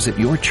pastors at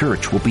your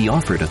church will be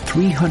offered a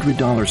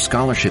 $300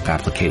 scholarship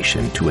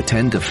application to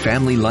attend a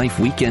Family Life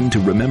Weekend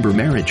to Remember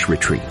Marriage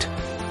retreat.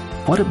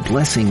 What a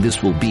blessing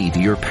this will be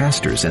to your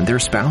pastors and their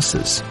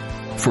spouses.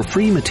 For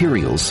free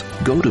materials,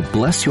 go to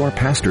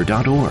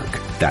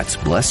blessyourpastor.org. That's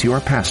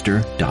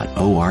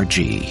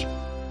blessyourpastor.org.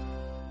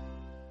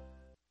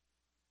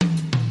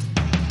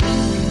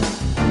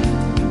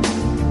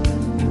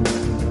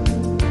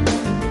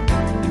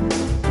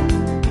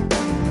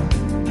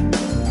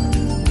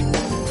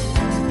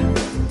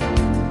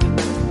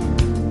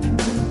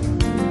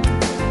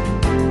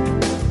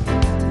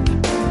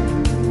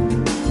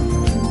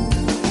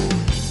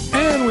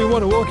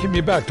 Welcome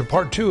you back to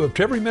part 2 of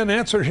To Every Man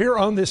Answer here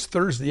on this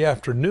Thursday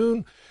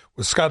afternoon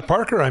with Scott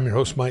Parker. I'm your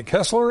host, Mike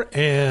Kessler,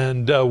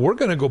 and we're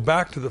going to go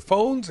back to the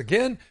phones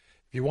again.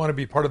 If you want to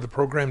be part of the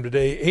program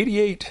today,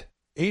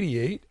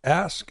 8888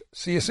 Ask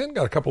CSN.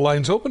 Got a couple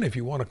lines open. If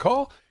you want to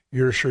call,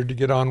 you're assured to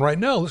get on right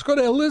now. Let's go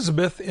to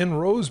Elizabeth in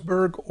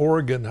Roseburg,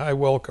 Oregon. Hi,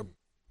 welcome.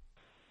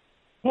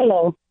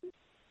 Hello.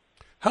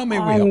 How may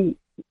we help?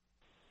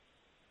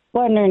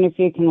 wondering if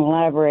you can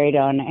elaborate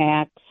on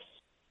Acts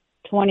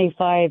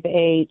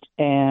 25:8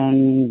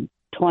 and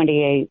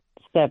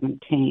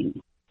 28:17.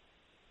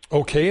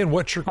 Okay, and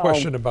what's your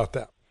question about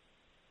that?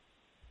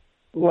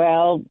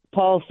 Well,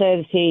 Paul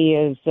says he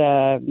is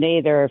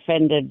neither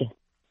offended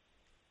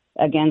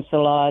against the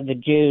law of the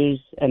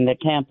Jews and the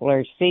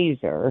Templar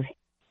Caesar.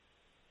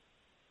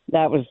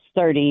 That was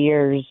 30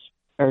 years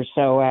or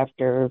so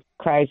after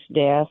Christ's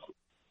death.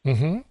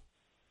 Mm-hmm.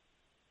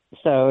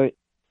 So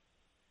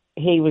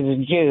he was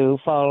a Jew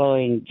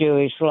following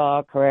Jewish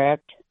law,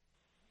 correct?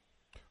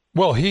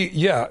 Well,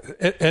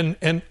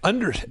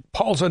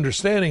 Paul's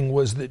understanding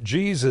was that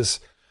Jesus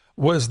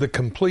was the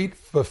complete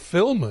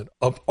fulfillment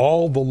of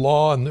all the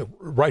law and the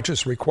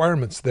righteous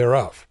requirements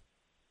thereof.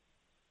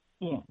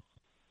 Yeah.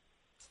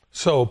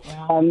 So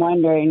I'm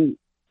wondering,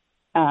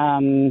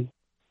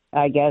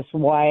 I guess,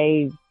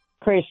 why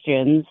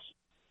Christians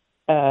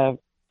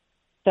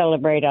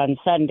celebrate on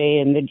Sunday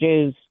and the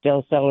Jews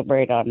still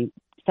celebrate on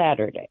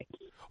Saturday.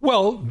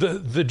 Well,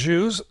 the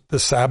Jews, the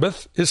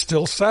Sabbath is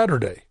still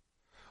Saturday.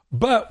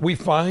 But we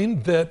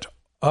find that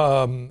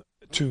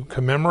to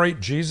commemorate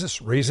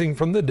Jesus raising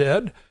from the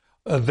dead,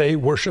 they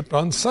worshiped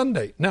on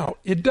Sunday. Now,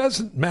 it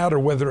doesn't matter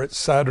whether it's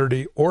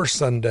Saturday or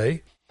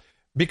Sunday,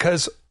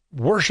 because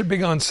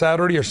worshiping on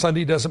Saturday or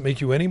Sunday doesn't make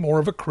you any more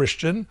of a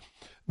Christian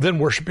than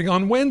worshiping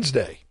on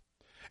Wednesday.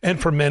 And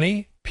for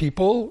many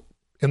people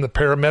in the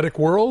paramedic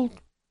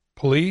world,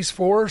 police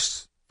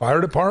force,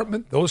 fire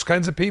department, those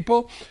kinds of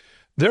people,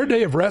 their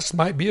day of rest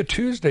might be a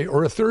Tuesday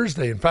or a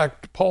Thursday. In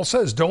fact, Paul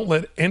says, don't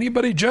let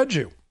anybody judge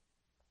you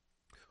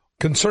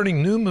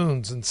concerning new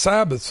moons and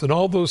Sabbaths and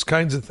all those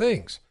kinds of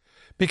things,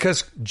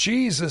 because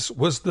Jesus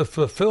was the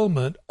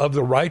fulfillment of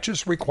the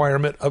righteous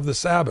requirement of the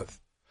Sabbath.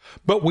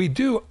 But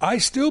I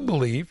still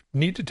believe,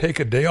 need to take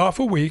a day off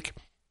a week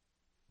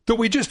that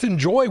we just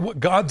enjoy what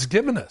God's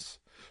given us,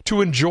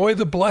 to enjoy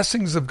the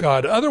blessings of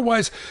God.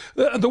 Otherwise,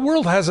 the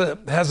world has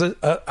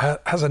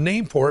a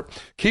name for it,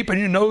 keeping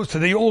your nose to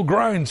the old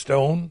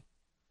grindstone.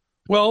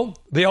 Well,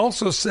 they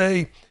also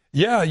say,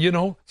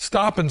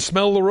 stop and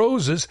smell the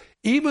roses.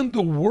 Even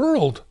the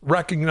world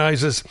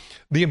recognizes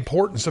the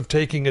importance of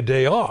taking a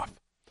day off.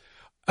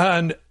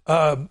 And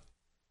the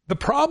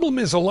problem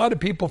is a lot of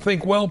people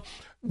think, well,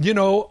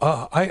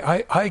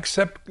 I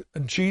accept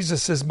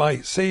Jesus as my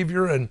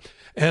Savior, and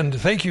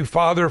thank you,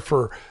 Father,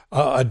 for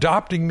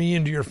adopting me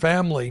into your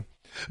family.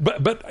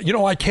 But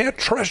I can't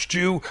trust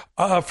you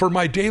for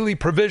my daily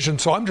provision,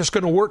 so I'm just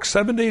going to work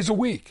 7 days a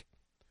week.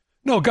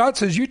 No, God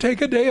says, you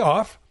take a day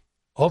off,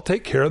 I'll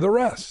take care of the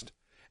rest.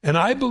 And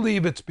I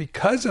believe it's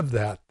because of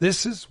that.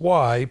 This is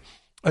why,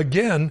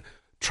 again,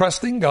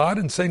 trusting God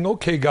and saying,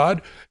 okay,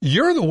 God,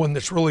 you're the one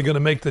that's really going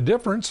to make the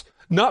difference,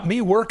 not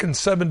me working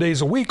 7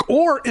 days a week.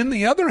 Or in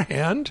the other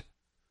hand,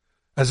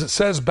 as it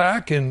says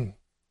back in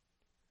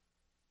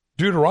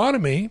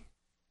Deuteronomy,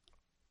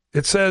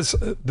 it says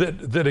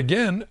that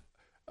again,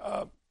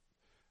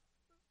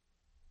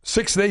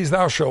 6 days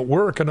thou shalt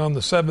work, and on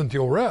the seventh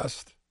you'll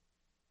rest.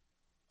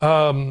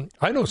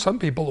 I know some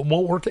people that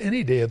won't work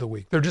any day of the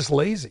week. They're just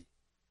lazy.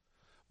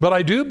 But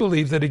I do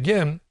believe that,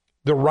 again,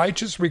 the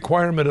righteous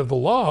requirement of the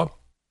law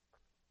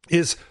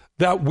is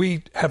that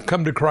we have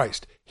come to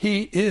Christ.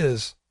 He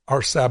is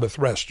our Sabbath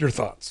rest. Your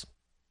thoughts?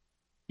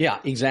 Yeah,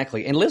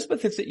 exactly. And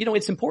Elizabeth,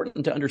 it's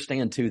important to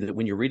understand too that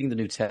when you're reading the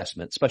New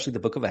Testament, especially the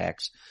book of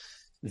Acts,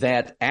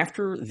 that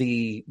after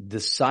the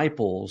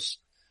disciples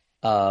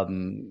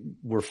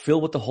were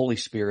filled with the Holy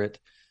Spirit,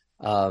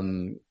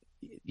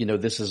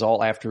 this is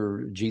all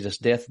after Jesus'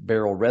 death,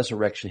 burial,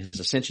 resurrection, his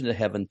ascension to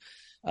heaven.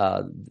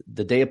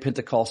 The day of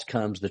Pentecost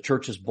comes, the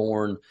church is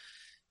born.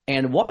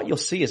 And what you'll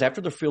see is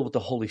after they're filled with the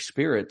Holy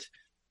Spirit,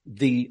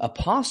 the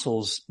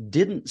apostles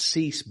didn't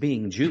cease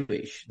being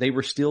Jewish. They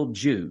were still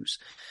Jews.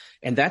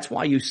 And that's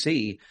why you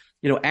see,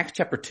 Acts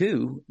chapter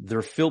 2,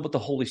 they're filled with the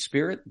Holy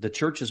Spirit. The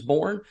church is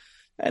born.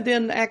 And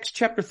then Acts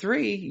chapter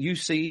 3, you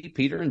see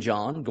Peter and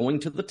John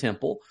going to the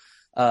temple,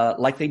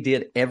 like they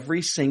did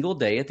every single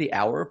day at the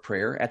hour of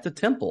prayer at the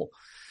temple.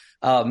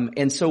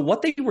 And so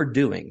what they were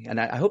doing, and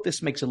I hope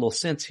this makes a little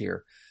sense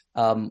here,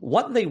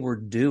 what they were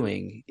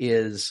doing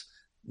is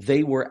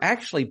they were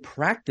actually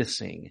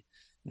practicing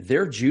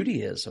their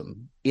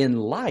Judaism in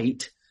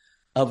light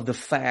of the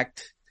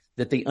fact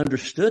that they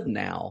understood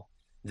now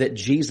that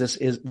Jesus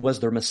was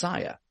their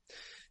Messiah.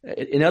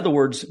 In other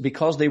words,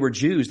 because they were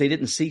Jews, they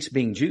didn't cease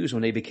being Jews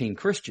when they became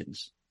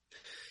Christians.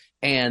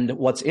 And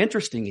what's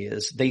interesting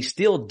is they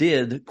still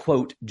did,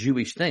 quote,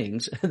 Jewish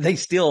things. They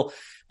still,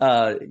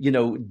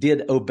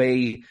 did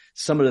obey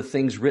some of the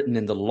things written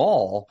in the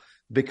law,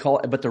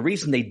 but the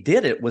reason they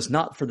did it was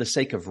not for the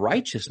sake of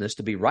righteousness,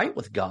 to be right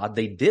with God.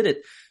 They did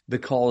it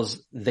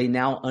because they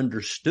now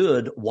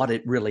understood what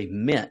it really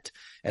meant.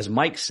 As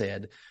Mike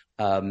said,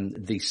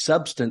 the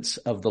substance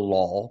of the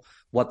law,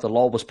 what the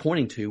law was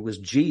pointing to, was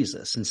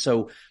Jesus. And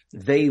so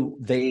they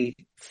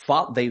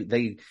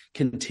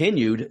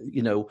continued,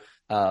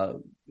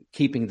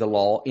 keeping the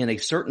law in a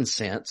certain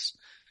sense,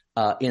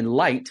 in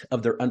light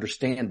of their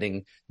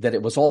understanding that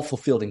it was all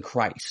fulfilled in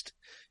Christ.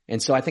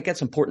 And so I think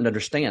that's important to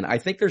understand. I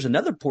think there's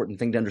another important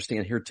thing to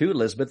understand here too,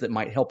 Elizabeth, that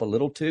might help a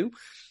little too,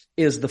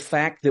 is the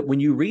fact that when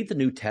you read the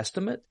New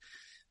Testament,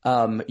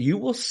 you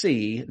will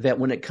see that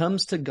when it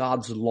comes to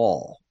God's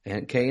law,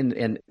 okay,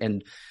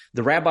 and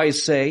the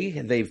rabbis say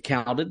they've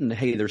counted, and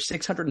hey, there's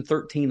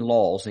 613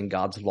 laws in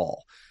God's law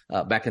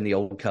back in the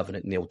Old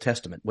Covenant in the Old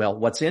Testament. Well,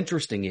 what's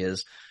interesting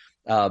is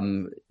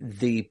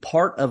the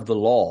part of the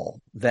law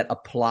that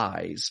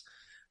applies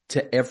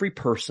to every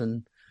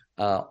person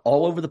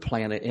all over the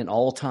planet in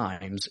all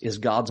times is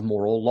God's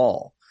moral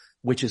law,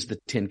 which is the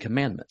Ten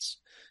Commandments.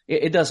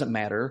 It doesn't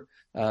matter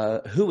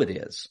who it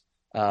is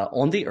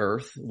on the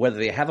earth, whether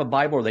they have a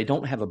Bible or they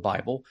don't have a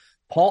Bible.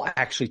 Paul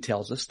actually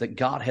tells us that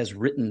God has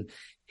written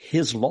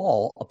his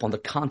law upon the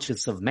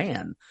conscience of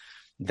man.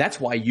 That's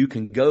why you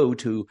can go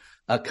to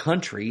a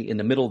country in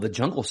the middle of the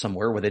jungle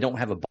somewhere where they don't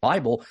have a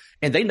Bible,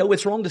 and they know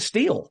it's wrong to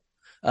steal.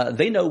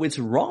 They know it's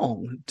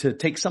wrong to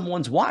take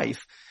someone's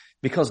wife,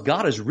 because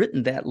God has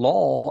written that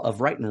law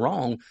of right and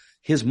wrong,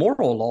 his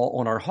moral law,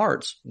 on our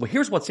hearts. Well,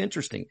 here's what's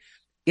interesting.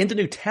 In the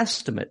New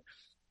Testament,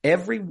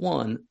 every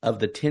one of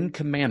the Ten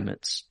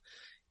Commandments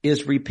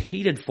is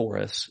repeated for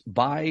us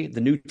by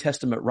the New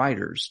Testament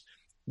writers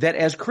that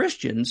as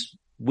Christians,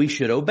 we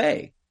should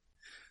obey,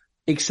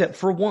 except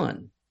for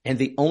one. And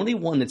the only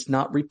one that's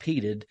not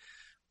repeated,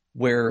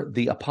 where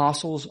the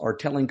apostles are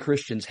telling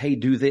Christians, hey,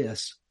 do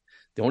this,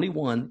 the only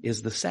one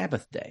is the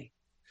Sabbath day.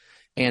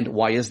 And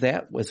why is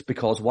that? Well, it's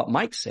because what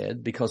Mike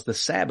said, because the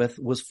Sabbath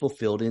was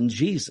fulfilled in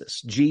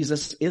Jesus.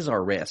 Jesus is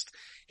our rest.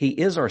 He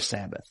is our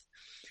Sabbath.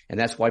 And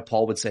that's why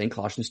Paul would say in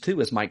Colossians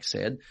 2, as Mike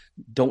said,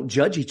 don't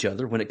judge each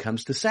other when it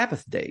comes to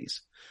Sabbath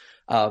days.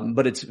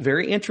 But it's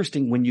very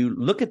interesting when you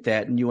look at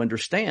that and you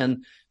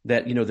understand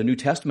that, the New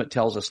Testament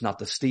tells us not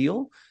to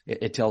steal.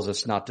 It tells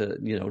us not to,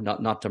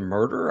 not to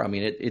murder. I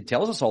mean, it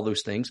tells us all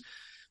those things.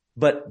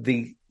 But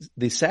the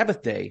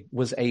Sabbath day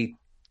was a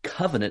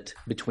covenant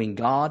between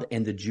God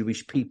and the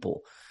Jewish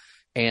people,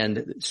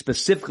 and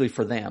specifically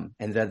for them.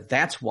 And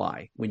that's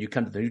why when you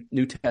come to the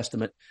New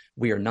Testament,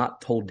 we are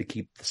not told to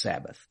keep the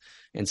Sabbath.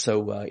 And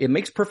so it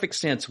makes perfect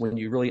sense when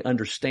you really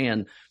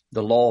understand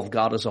the law of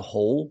God as a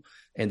whole,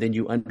 and then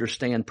you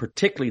understand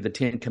particularly the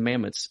Ten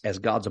Commandments as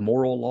God's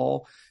moral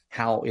law,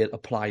 how it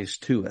applies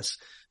to us.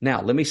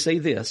 Now, let me say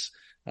this,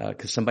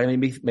 because somebody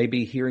may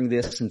be hearing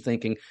this and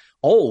thinking,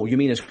 oh, you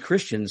mean as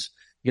Christians,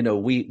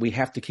 we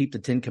have to keep the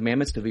Ten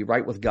Commandments to be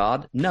right with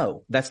God?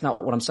 No, that's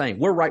not what I'm saying.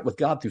 We're right with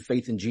God through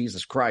faith in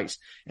Jesus Christ,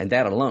 and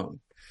that alone.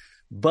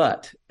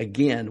 But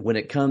again, when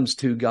it comes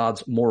to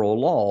God's moral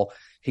law,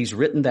 he's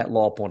written that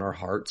law upon our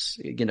hearts.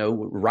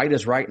 Right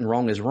is right and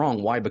wrong is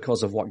wrong. Why?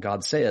 Because of what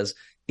God says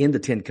in the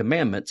Ten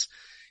Commandments.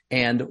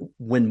 And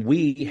when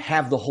we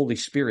have the Holy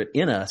Spirit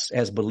in us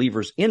as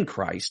believers in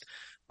Christ,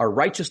 our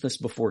righteousness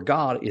before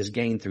God is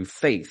gained through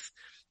faith,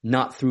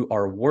 not through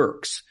our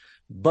works.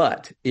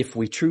 But if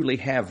we truly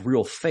have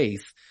real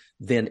faith,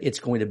 then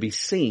it's going to be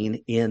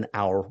seen in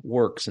our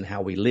works and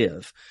how we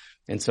live.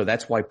 And so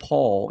that's why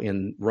Paul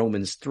in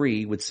Romans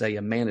 3 would say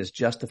a man is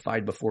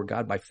justified before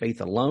God by faith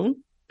alone.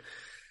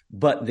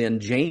 But then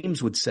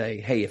James would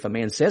say, hey, if a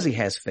man says he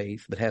has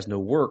faith but has no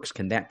works,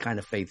 can that kind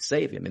of faith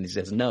save him? And he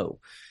says no,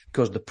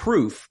 because the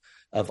proof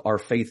of our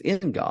faith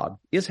in God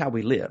is how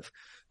we live.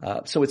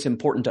 So it's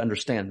important to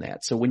understand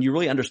that. So when you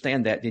really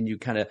understand that, then you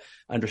kind of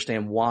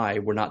understand why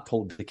we're not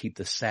told to keep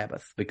the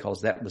Sabbath,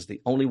 because that was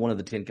the only one of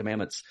the Ten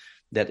Commandments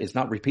that is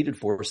not repeated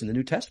for us in the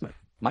New Testament.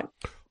 Mike?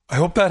 I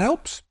hope that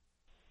helps.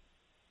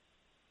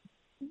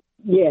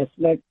 Yes,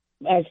 but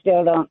I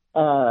still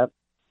don't.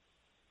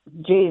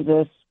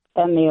 Jesus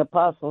and the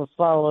apostles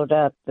followed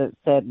up that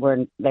said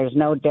there's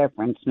no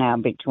difference now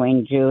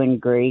between Jew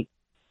and Greek,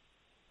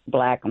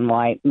 black and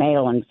white,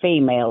 male and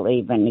female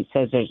even. He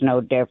says there's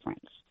no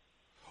difference.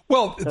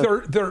 Well,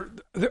 there,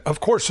 of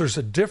course, there's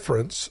a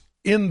difference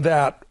in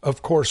that,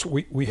 of course,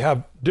 we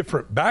have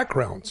different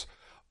backgrounds.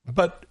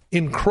 But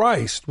in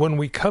Christ, when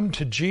we come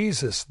to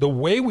Jesus, the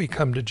way we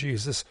come to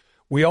Jesus,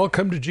 we all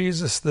come to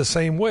Jesus the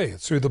same way.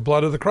 It's through the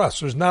blood of the cross.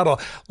 There's not a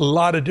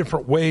lot of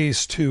different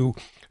ways to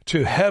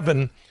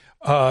heaven.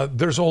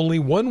 There's only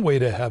one way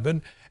to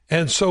heaven.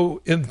 And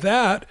so in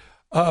that,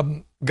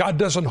 God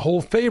doesn't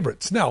hold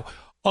favorites. Now,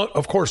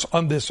 of course,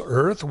 on this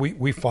earth,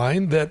 we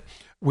find that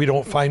we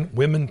don't find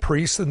women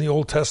priests in the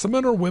Old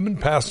Testament or women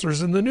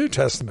pastors in the New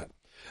Testament.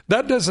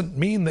 That doesn't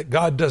mean that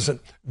God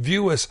doesn't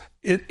view us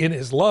in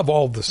his love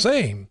all the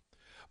same.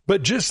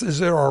 But just as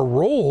there are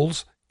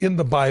roles in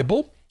the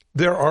Bible,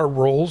 there are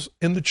roles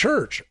in the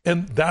church,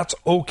 and that's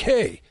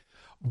okay.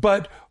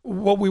 But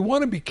what we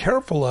want to be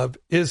careful of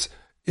is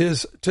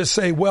to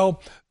say,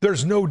 well,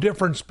 there's no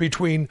difference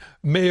between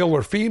male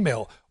or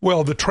female.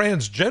 Well, the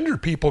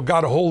transgender people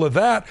got a hold of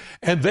that,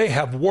 and they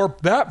have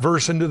warped that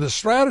verse into the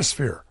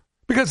stratosphere,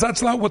 because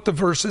that's not what the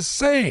verse is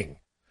saying.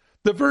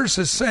 The verse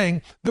is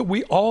saying that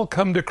we all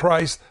come to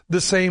Christ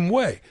the same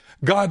way.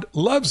 God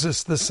loves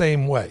us the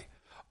same way.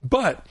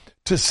 But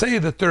to say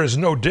that there is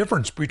no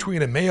difference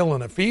between a male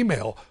and a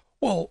female,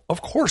 well,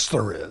 of course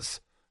there is.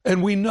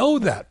 And we know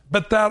that.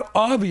 But that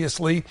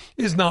obviously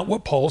is not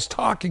what Paul's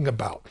talking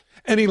about.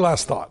 Any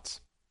last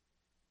thoughts?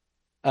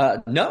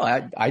 No,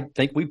 I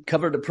think we've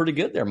covered it pretty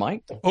good there,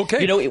 Mike.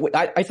 Okay. You know,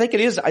 I think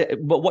it is,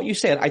 but what you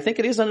said, I think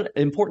it is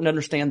important to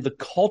understand the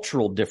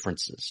cultural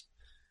differences.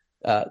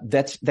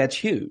 That's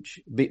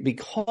huge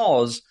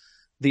because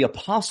the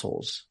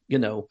apostles, you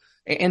know,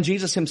 and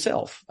Jesus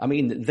himself, I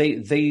mean,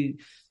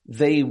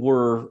 they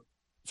were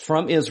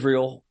from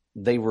Israel.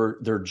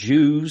 They're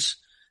Jews.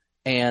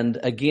 And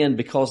again,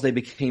 because they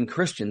became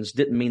Christians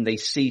didn't mean they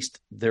ceased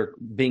their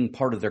being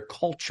part of their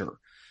culture.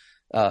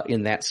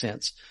 In that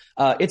sense,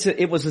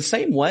 it was the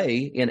same way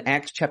in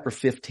Acts chapter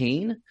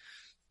 15,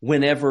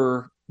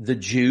 whenever the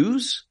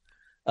Jews,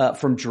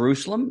 from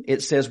Jerusalem,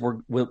 it says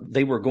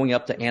they were going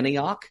up to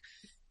Antioch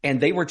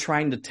and they were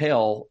trying to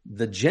tell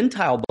the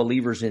Gentile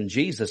believers in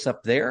Jesus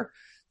up there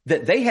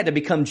that they had to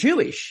become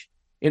Jewish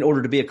in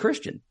order to be a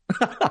Christian.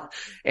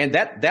 And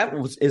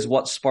is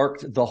what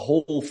sparked the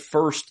whole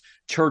first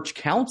church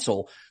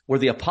council where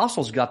the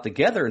apostles got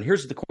together. And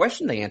here's the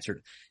question they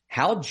answered: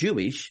 how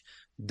Jewish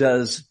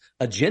does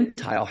a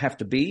Gentile have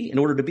to be in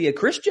order to be a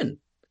Christian?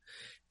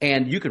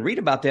 And you can read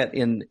about that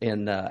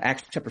in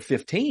Acts chapter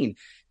 15.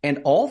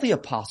 And all the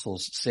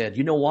apostles said,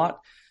 you know what?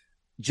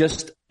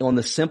 Just on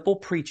the simple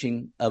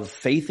preaching of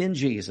faith in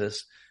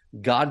Jesus,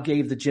 God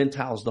gave the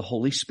Gentiles the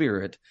Holy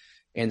Spirit.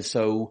 And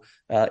so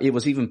it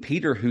was even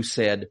Peter who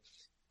said,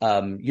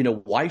 you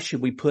know, why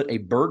should we put a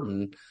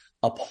burden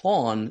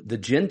upon the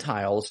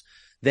Gentiles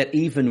that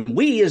even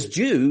we as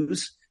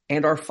Jews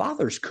and our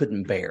fathers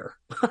couldn't bear?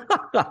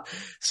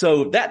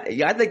 So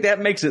I think that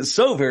makes it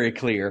so very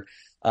clear,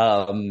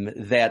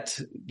 that,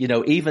 you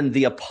know, even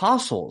the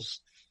apostles,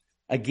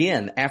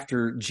 again,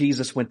 after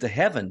Jesus went to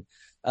heaven,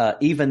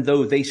 even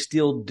though they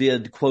still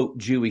did, quote,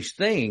 Jewish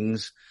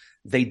things,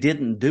 they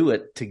didn't do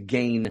it to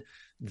gain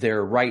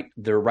their right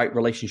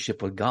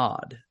relationship with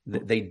God.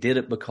 They did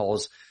it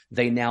because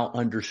they now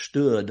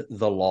understood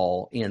the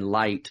law in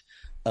light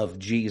of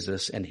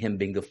Jesus and him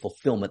being the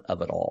fulfillment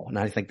of it all. And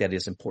I think that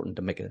is important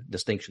to make a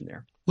distinction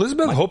there.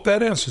 Elizabeth, I hope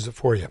that answers it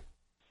for you.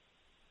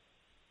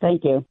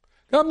 Thank you.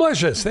 God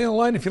bless you. Stay on the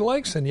line if you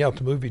like. Send you out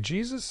the movie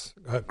Jesus.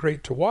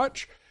 Great to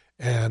watch.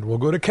 And we'll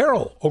go to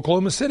Carol,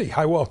 Oklahoma City.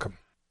 Hi, welcome.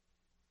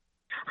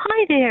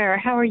 Hi there.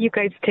 How are you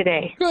guys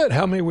today? Good.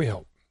 How may we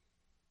help?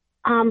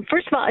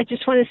 First of all, I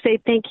just want to say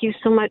thank you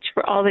so much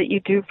for all that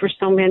you do for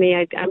so many.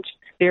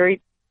 We're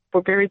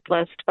very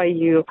blessed by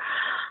you.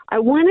 I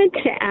wanted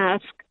to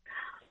ask,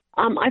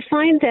 I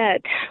find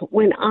that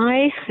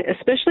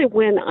especially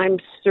when I'm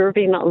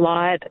serving a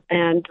lot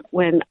and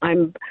when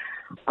I'm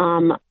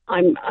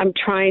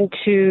trying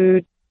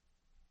to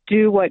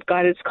do what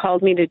God has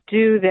called me to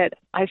do, that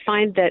I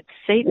find that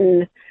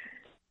Satan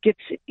gets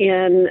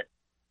in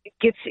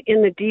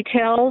the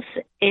details,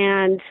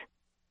 and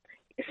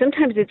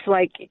sometimes it's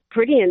like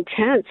pretty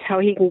intense how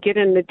he can get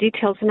in the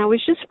details. And I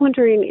was just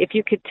wondering if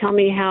you could tell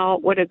me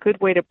what a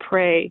good way to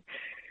pray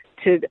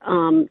to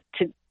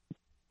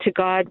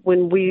God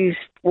when we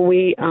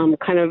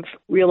kind of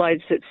realize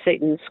that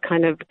Satan's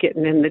kind of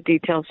getting in the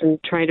details and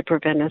trying to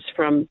prevent us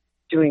from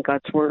doing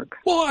God's work.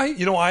 Well,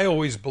 I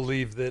always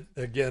believe that,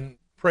 again,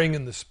 praying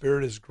in the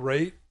Spirit is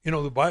great. You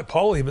know,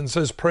 Paul even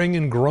says praying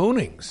in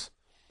groanings.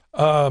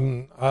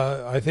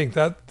 I think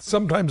that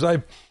sometimes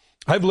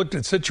I've looked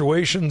at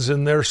situations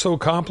and they're so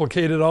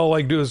complicated. All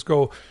I do is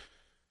go,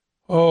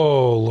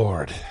 oh,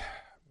 Lord,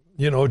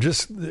 you know,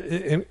 just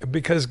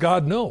because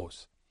God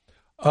knows.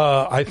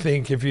 I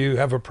think if you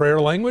have a prayer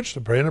language,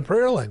 to pray in a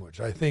prayer language.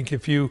 I think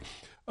if you,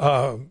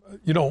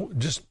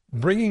 just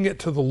bringing it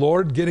to the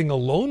Lord, getting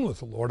alone with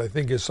the Lord, I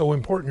think is so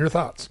important. Your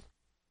thoughts?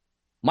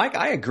 Mike,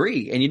 I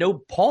agree. And, you know,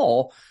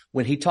 Paul,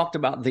 when he talked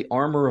about the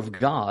armor of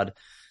God,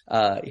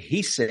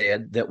 he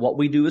said that what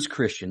we do as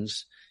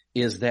Christians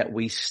is that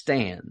we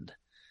stand,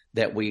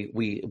 that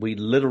we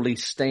literally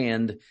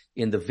stand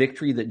in the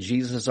victory that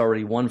Jesus has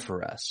already won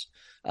for us.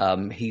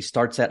 He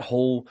starts that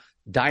whole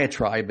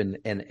diatribe in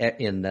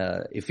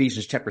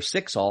Ephesians chapter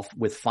 6 off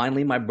with,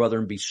 finally, my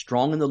brethren, be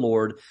strong in the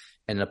Lord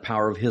and the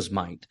power of his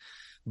might.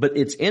 But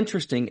it's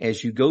interesting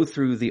as you go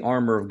through the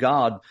armor of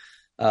God,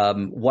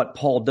 what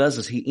Paul does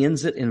is he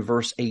ends it in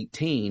verse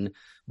 18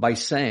 by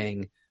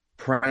saying,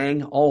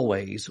 praying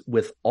always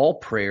with all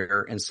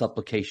prayer and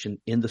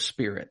supplication in the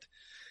Spirit.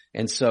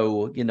 And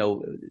so, you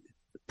know,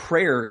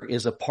 prayer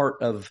is a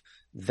part of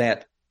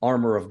that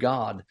armor of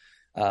God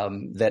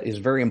that is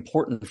very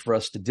important for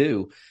us to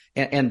do.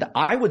 And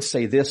I would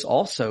say this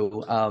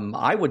also,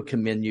 I would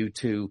commend you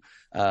to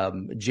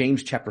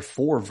James chapter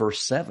 4,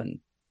 verse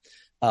 7,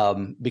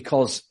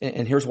 because,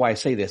 and here's why I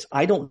say this,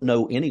 I don't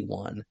know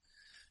anyone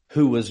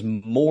who was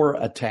more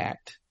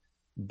attacked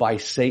by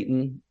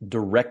Satan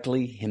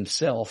directly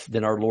himself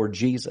than our Lord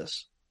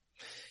Jesus.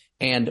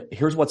 And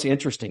here's what's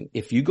interesting.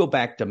 If you go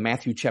back to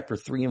Matthew chapter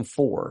 3 and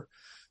 4,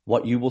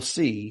 what you will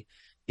see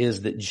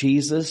is that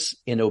Jesus,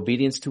 in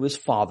obedience to his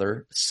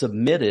Father,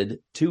 submitted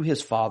to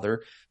his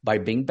Father by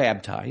being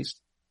baptized.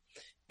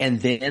 And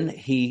then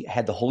he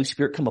had the Holy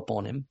Spirit come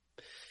upon him.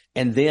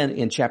 And then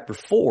in chapter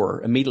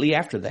 4, immediately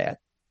after that,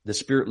 the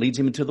Spirit leads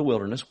him into the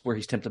wilderness where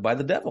he's tempted by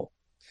the devil.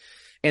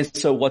 And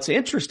so what's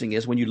interesting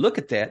is when you look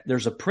at that,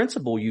 there's a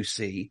principle you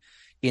see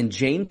in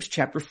James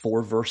chapter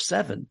 4, verse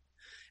 7.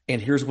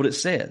 And here's what it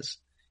says.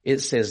 It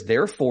says,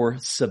 therefore,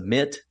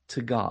 submit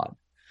to God.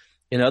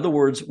 In other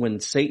words, when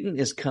Satan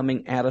is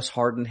coming at us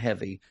hard and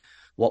heavy,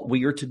 what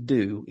we are to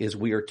do is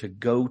we are to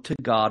go to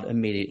God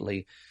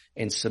immediately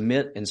and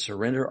submit and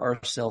surrender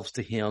ourselves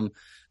to him.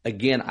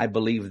 Again, I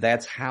believe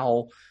that's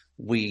how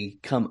we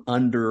come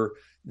under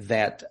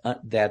that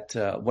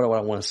what do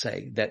I want to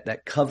say?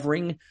 That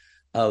covering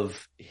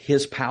of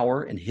his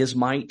power and his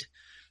might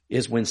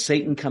is when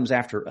Satan comes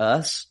after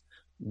us.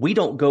 We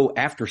don't go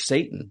after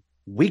Satan.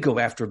 We go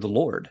after the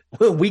Lord.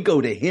 We go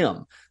to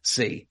him,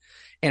 see.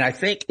 And I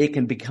think it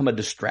can become a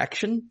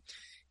distraction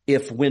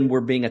if when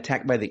we're being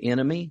attacked by the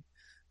enemy,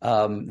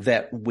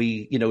 that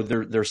we,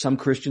 there's some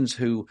Christians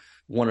who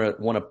want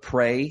to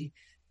pray,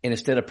 and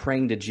instead of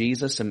praying to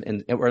Jesus, or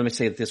let me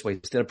say it this way,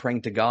 instead of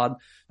praying to God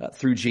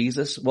through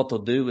Jesus, what they'll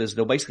do is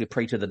they'll basically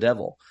pray to the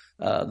devil.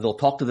 They'll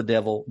talk to the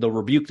devil. They'll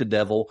rebuke the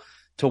devil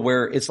to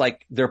where it's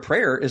like their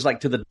prayer is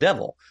like to the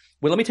devil.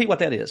 Well, let me tell you what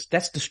that is.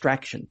 That's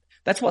distraction.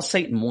 That's what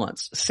Satan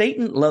wants.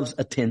 Satan loves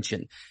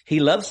attention. He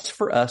loves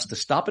for us to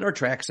stop in our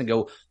tracks and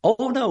go,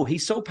 oh no,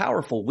 he's so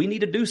powerful. We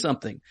need to do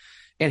something.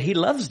 And he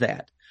loves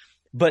that.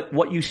 But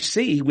what you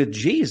see with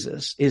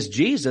Jesus is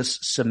Jesus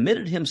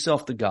submitted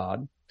himself to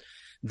God.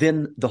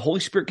 Then the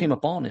Holy Spirit came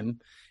upon him.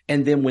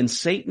 And then when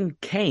Satan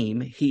came,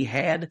 he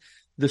had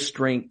the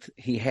strength.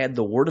 He had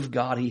the word of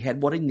God. He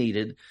had what he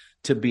needed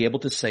to be able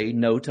to say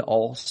no to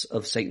all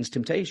of Satan's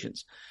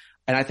temptations.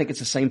 And I think it's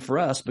the same for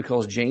us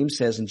because James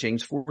says in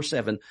James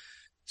 4:7,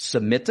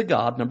 submit to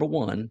God, number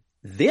one.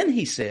 Then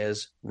he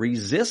says,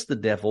 resist the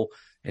devil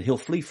and he'll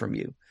flee from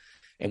you.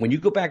 And when you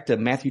go back to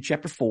Matthew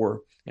chapter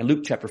 4 and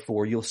Luke chapter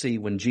 4, you'll see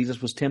when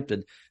Jesus was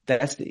tempted,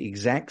 that's the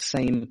exact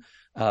same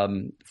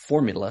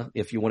formula,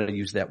 if you want to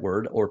use that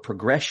word, or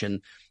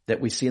progression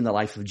that we see in the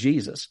life of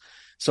Jesus.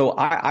 So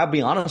I'll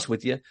be honest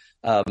with you.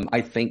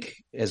 I think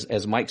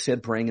as Mike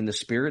said, praying in the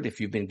Spirit, if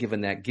you've been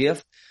given that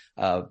gift,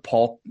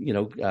 Paul,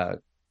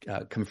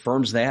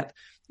 confirms that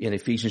in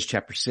Ephesians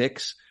chapter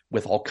 6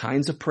 with all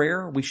kinds of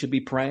prayer we should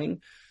be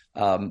praying.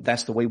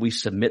 That's the way we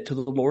submit to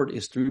the Lord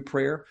is through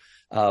prayer.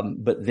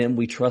 But then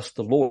we trust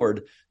the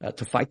Lord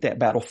to fight that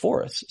battle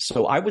for us.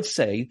 So I would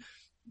say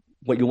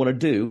what you want to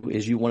do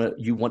is you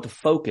want to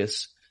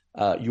focus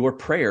your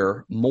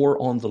prayer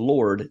more on the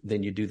Lord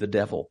than you do the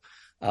devil,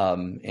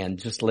 and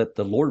just let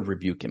the Lord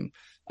rebuke him.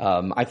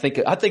 I think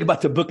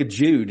about the book of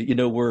Jude,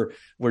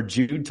 where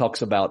Jude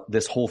talks about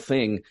this whole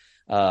thing,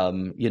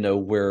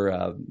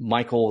 where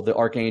Michael the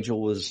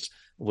archangel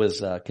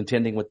was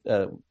contending with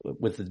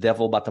the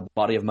devil about the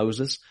body of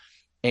Moses,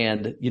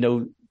 and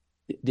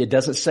it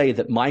doesn't say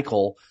that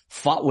Michael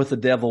fought with the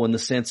devil in the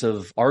sense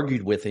of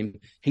argued with him.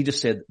 He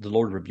just said, the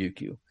Lord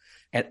rebuke you.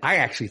 And I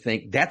actually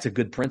think that's a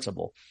good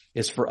principle,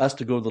 is for us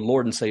to go to the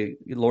Lord and say,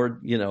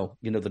 Lord,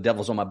 the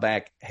devil's on my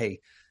back. Hey,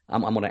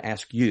 I'm going to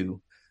ask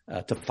you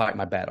to fight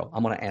my battle.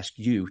 I'm going to ask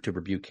you to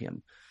rebuke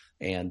him.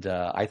 And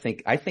I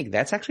think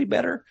that's actually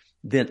better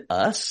than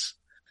us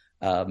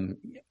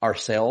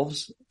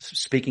ourselves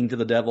speaking to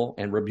the devil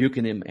and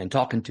rebuking him and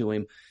talking to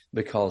him,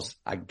 because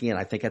again,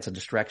 I think that's a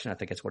distraction. I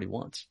think that's what he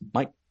wants.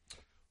 Mike?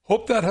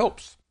 Hope that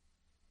helps.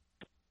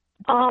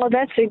 Oh,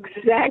 that's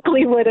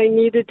exactly what I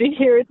needed to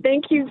hear.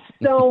 Thank you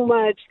so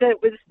much.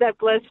 That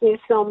blessed me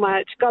so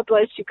much. God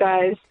bless you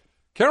guys.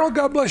 Carol,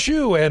 God bless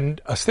you.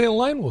 And stay in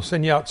line. We'll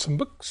send you out some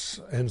books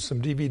and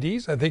some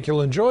DVDs I think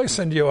you'll enjoy.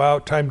 Send you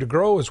out Time to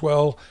Grow as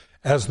well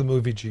as the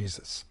movie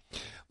Jesus.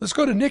 Let's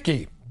go to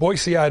Nikki,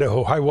 Boise,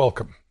 Idaho. Hi,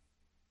 welcome.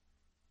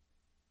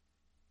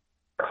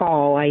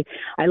 Call. I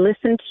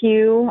listened to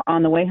you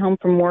on the way home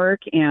from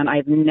work, and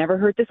I've never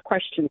heard this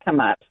question come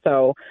up,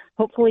 so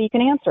hopefully you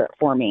can answer it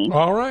for me.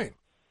 All right.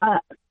 I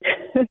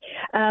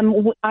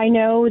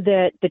know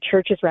that the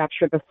church is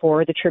raptured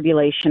before the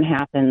tribulation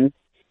happens,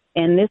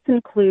 and this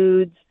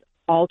includes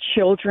all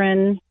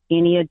children,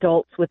 any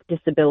adults with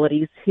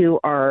disabilities who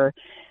are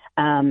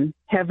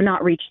have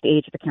not reached the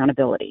age of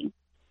accountability.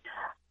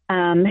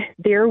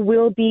 There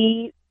will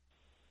be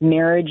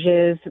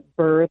marriages,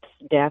 births,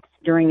 deaths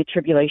during the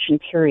tribulation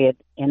period.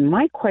 And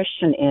my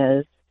question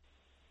is,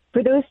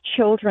 for those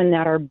children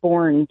that are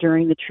born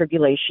during the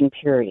tribulation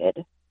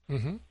period,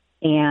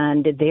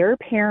 and their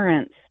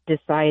parents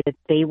decide that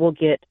they will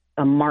get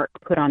a mark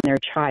put on their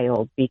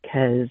child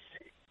because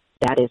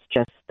that is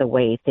just the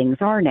way things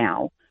are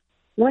now,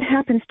 what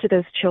happens to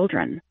those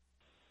children?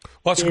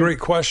 Well, that's a great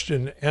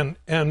question. And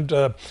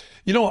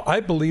I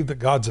believe that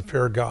God's a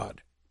fair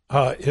God.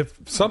 If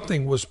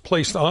something was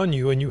placed on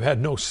you and you had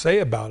no say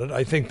about it,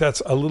 I think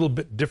that's a little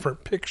bit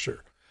different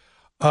picture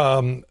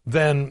than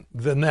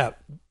that.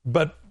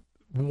 But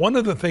one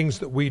of the things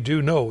that we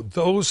do know,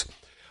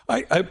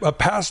 a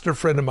pastor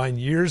friend of mine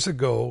years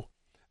ago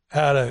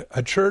at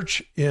a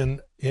church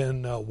in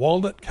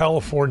Walnut,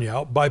 California,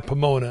 out by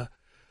Pomona,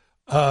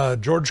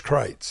 George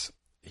Kreitz,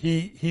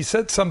 he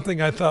said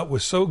something I thought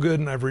was so good,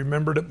 and I've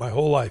remembered it my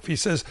whole life. He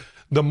says,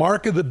 the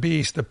mark of the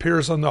beast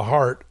appears on the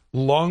heart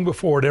long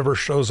before it ever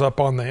shows up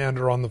on the hand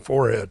or on the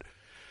forehead.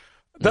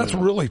 That's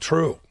really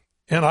true.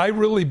 And I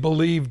really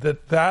believe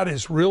that that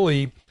is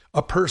really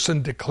a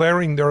person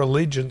declaring their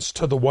allegiance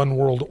to the one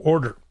world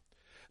order.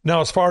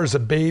 Now, as far as a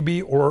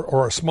baby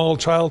or a small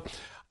child,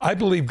 I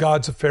believe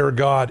God's a fair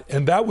God,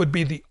 and that would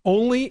be the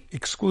only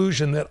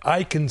exclusion that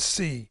I can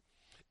see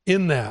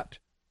in that.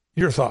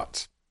 Your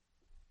thoughts?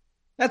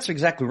 That's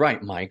exactly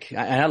right, Mike.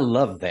 I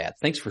love that.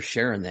 Thanks for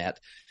sharing that.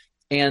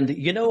 And,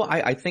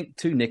 I think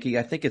too, Nikki,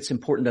 I think it's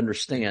important to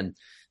understand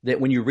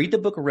that when you read the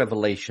book of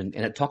Revelation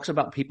and it talks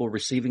about people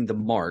receiving the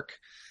mark,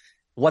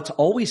 what's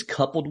always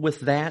coupled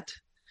with that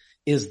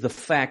is the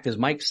fact, as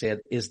Mike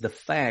said, is the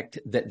fact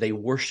that they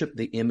worship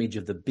the image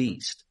of the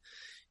beast.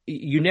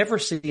 You never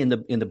see in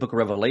the book of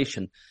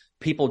Revelation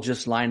people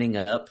just lining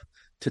up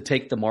to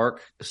take the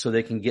mark so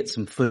they can get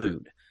some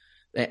food.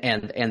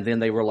 And then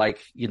they were like,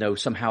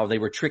 somehow they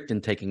were tricked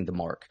in taking the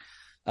mark.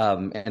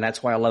 And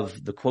that's why I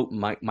love the quote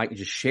Mike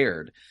just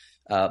shared,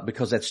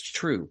 because that's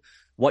true.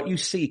 What you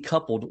see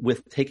coupled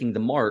with taking the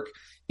mark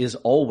is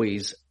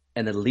always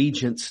an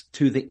allegiance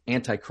to the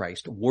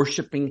Antichrist,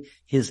 worshiping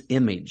his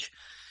image.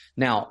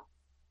 Now,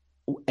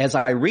 as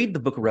I read the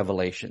book of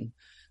Revelation,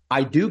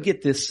 I do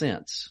get this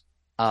sense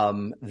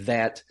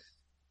that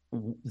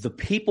the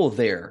people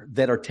there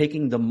that are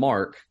taking the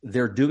mark,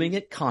 they're doing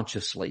it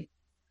consciously.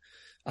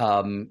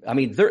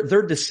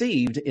 They're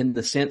deceived in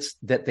the sense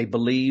that they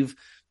believe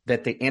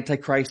that the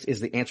Antichrist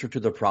is the answer to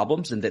their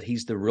problems and that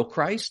he's the real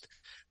Christ.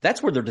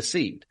 That's where they're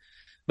deceived.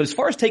 But as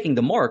far as taking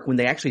the mark, when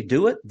they actually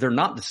do it, they're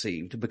not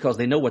deceived because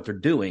they know what they're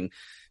doing.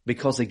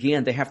 Because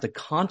again, they have to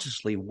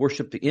consciously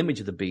worship the image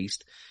of the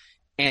beast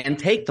and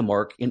take the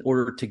mark in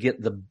order to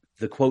get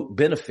the quote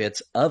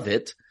benefits of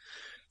it.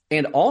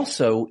 And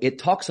also it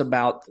talks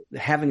about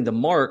having the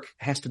mark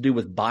has to do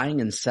with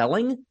buying and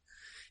selling.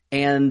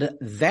 And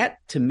that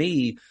to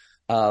me,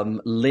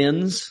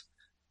 lends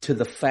to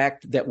the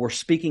fact that we're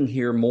speaking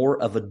here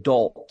more of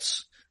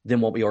adults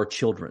than what we are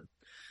children.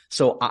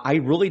 So I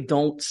really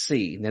don't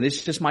see, and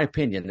it's just my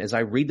opinion, as I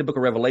read the book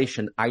of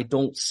Revelation, I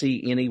don't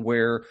see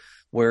anywhere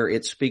where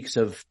it speaks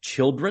of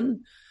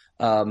children,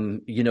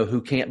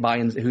 who can't buy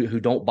and who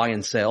don't buy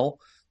and sell,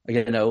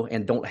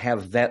 and don't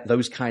have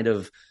those kind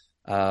of,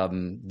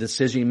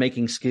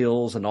 decision-making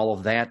skills and all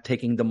of that,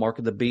 taking the mark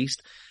of the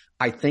beast.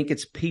 I think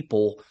it's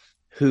people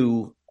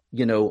who,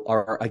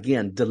 are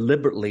again,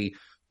 deliberately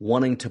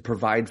wanting to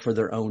provide for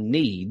their own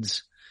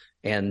needs.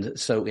 And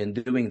so in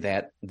doing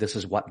that, this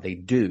is what they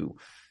do.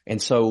 And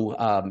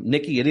so,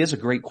 Nikki, it is a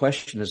great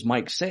question, as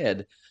Mike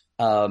said.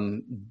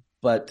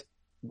 But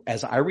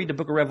as I read the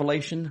book of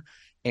Revelation,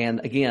 and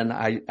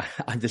again,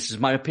 this is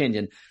my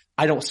opinion,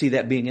 I don't see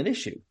that being an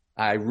issue.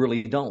 I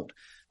really don't.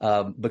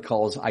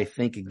 Because I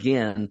think,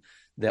 again,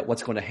 that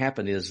what's going to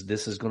happen is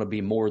this is going to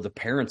be more the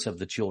parents of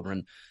the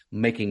children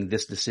making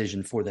this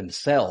decision for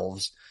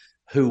themselves,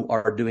 who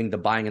are doing the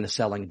buying and the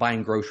selling,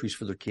 buying groceries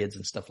for their kids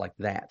and stuff like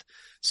that.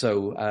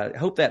 So I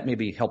hope that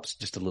maybe helps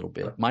just a little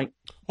bit. Mike?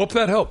 Hope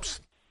that helps.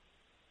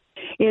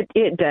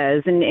 It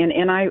does.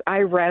 And I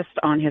rest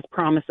on his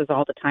promises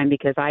all the time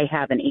because I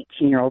have an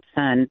 18-year-old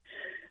son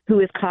who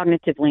is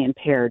cognitively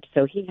impaired.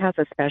 So he has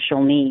a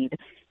special need.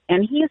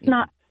 And he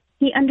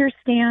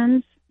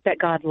understands that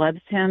God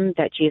loves him,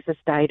 that Jesus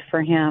died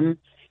for him.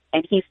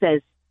 And he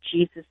says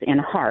Jesus in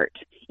heart,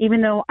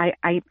 even though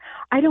I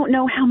don't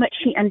know how much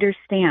he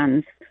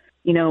understands,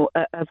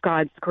 of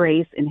God's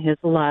grace and his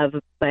love.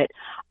 But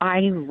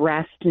I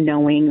rest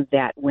knowing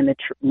that when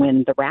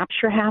the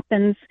rapture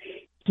happens,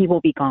 he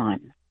will be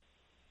gone.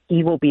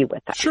 He will be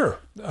with us. Sure.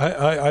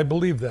 I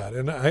believe that.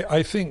 And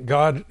I think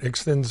God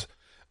extends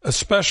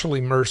especially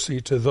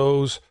mercy to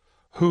those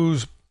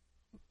whose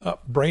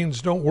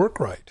brains don't work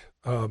right.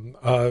 And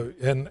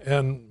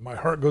my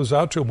heart goes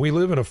out to them. We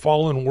live in a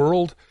fallen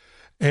world,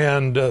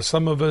 and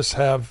some of us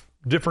have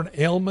different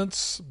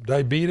ailments,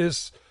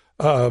 diabetes,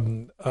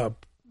 different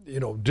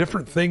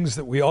things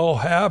that we all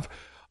have.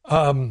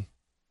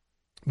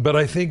 But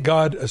I think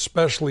God,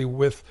 especially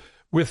with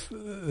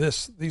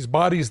these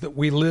bodies that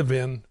we live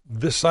in,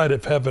 this side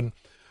of heaven,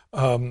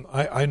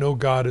 I know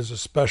God is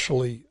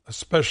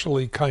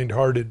especially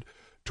kind-hearted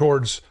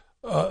towards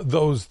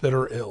those that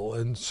are ill,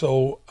 and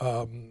so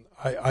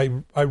I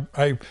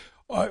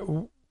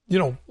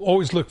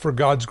always look for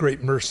God's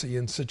great mercy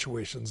in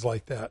situations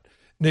like that.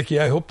 Nikki,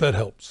 I hope that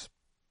helps.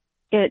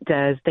 It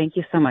does. Thank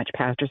you so much,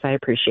 pastors. I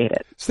appreciate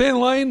it. Stay in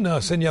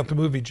line. Send you out the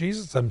movie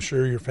Jesus. I'm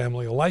sure your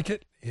family will like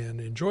it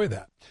and enjoy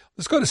that.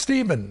 Let's go to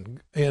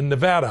Stephen in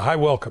Nevada. Hi,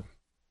 welcome.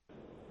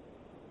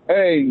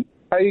 Hey,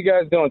 how you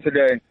guys doing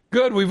today?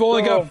 Good. We've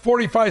only got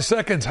 45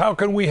 seconds. How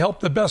can we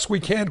help the best we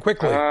can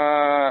quickly?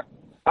 All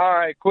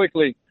right,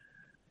 quickly.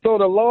 So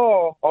the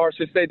law, or I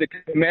should say the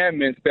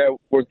commandments that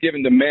were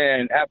given to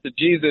man after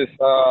Jesus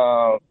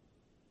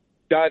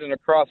died on the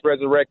cross,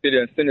 resurrected,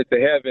 and ascended to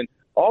heaven,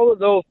 all of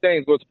those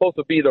things were supposed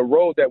to be the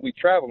road that we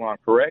travel on,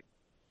 correct?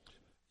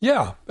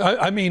 Yeah.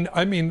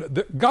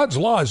 God's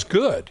law is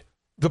good.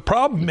 The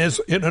problem is,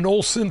 in an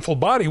old sinful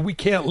body, we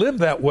can't live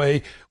that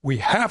way. We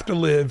have to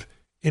live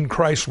in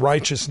Christ's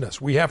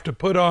righteousness. We have to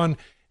put on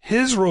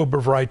his robe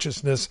of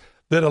righteousness.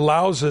 that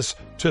allows us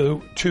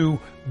to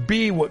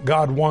be what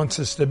God wants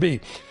us to be.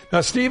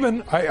 Now,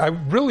 Stephen, I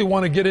really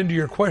want to get into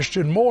your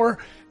question more,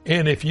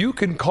 and if you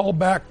can call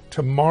back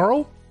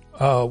tomorrow,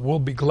 we'll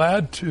be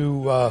glad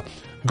to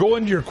go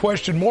into your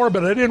question more,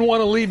 but I didn't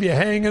want to leave you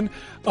hanging,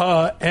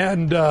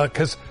 and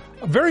because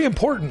very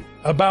important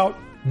about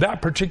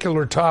that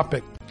particular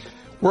topic.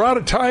 We're out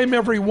of time,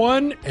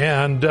 everyone,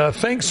 and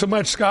thanks so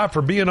much, Scott,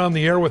 for being on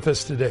the air with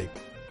us today.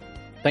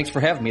 Thanks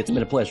for having me. It's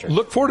been a pleasure.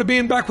 Look forward to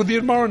being back with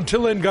you tomorrow.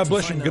 Until then, God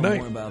bless you and good night.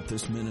 To find out more about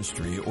this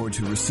ministry or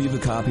to receive a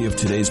copy of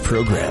today's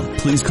program,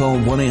 please call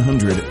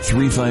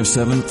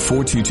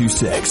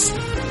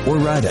 1-800-357-4226 or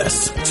write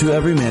us to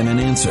Every Man an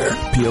Answer,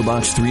 P.O.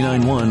 Box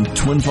 391,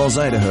 Twin Falls,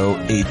 Idaho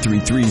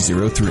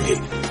 83303.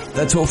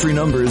 That toll-free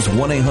number is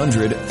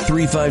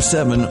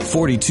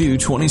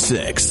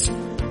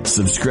 1-800-357-4226.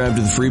 Subscribe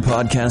to the free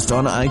podcast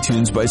on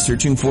iTunes by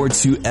searching for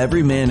To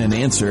Every Man an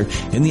Answer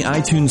in the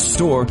iTunes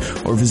store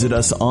or visit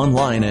us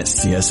online at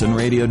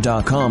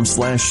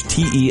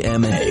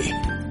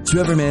csnradio.com/TEMA. To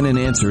Every Man an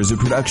Answer is a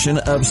production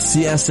of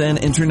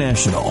CSN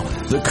International,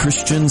 the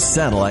Christian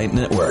Satellite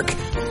Network.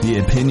 The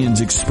opinions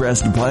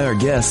expressed by our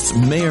guests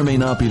may or may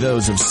not be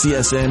those of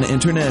CSN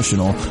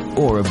International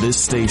or of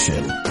this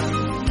station.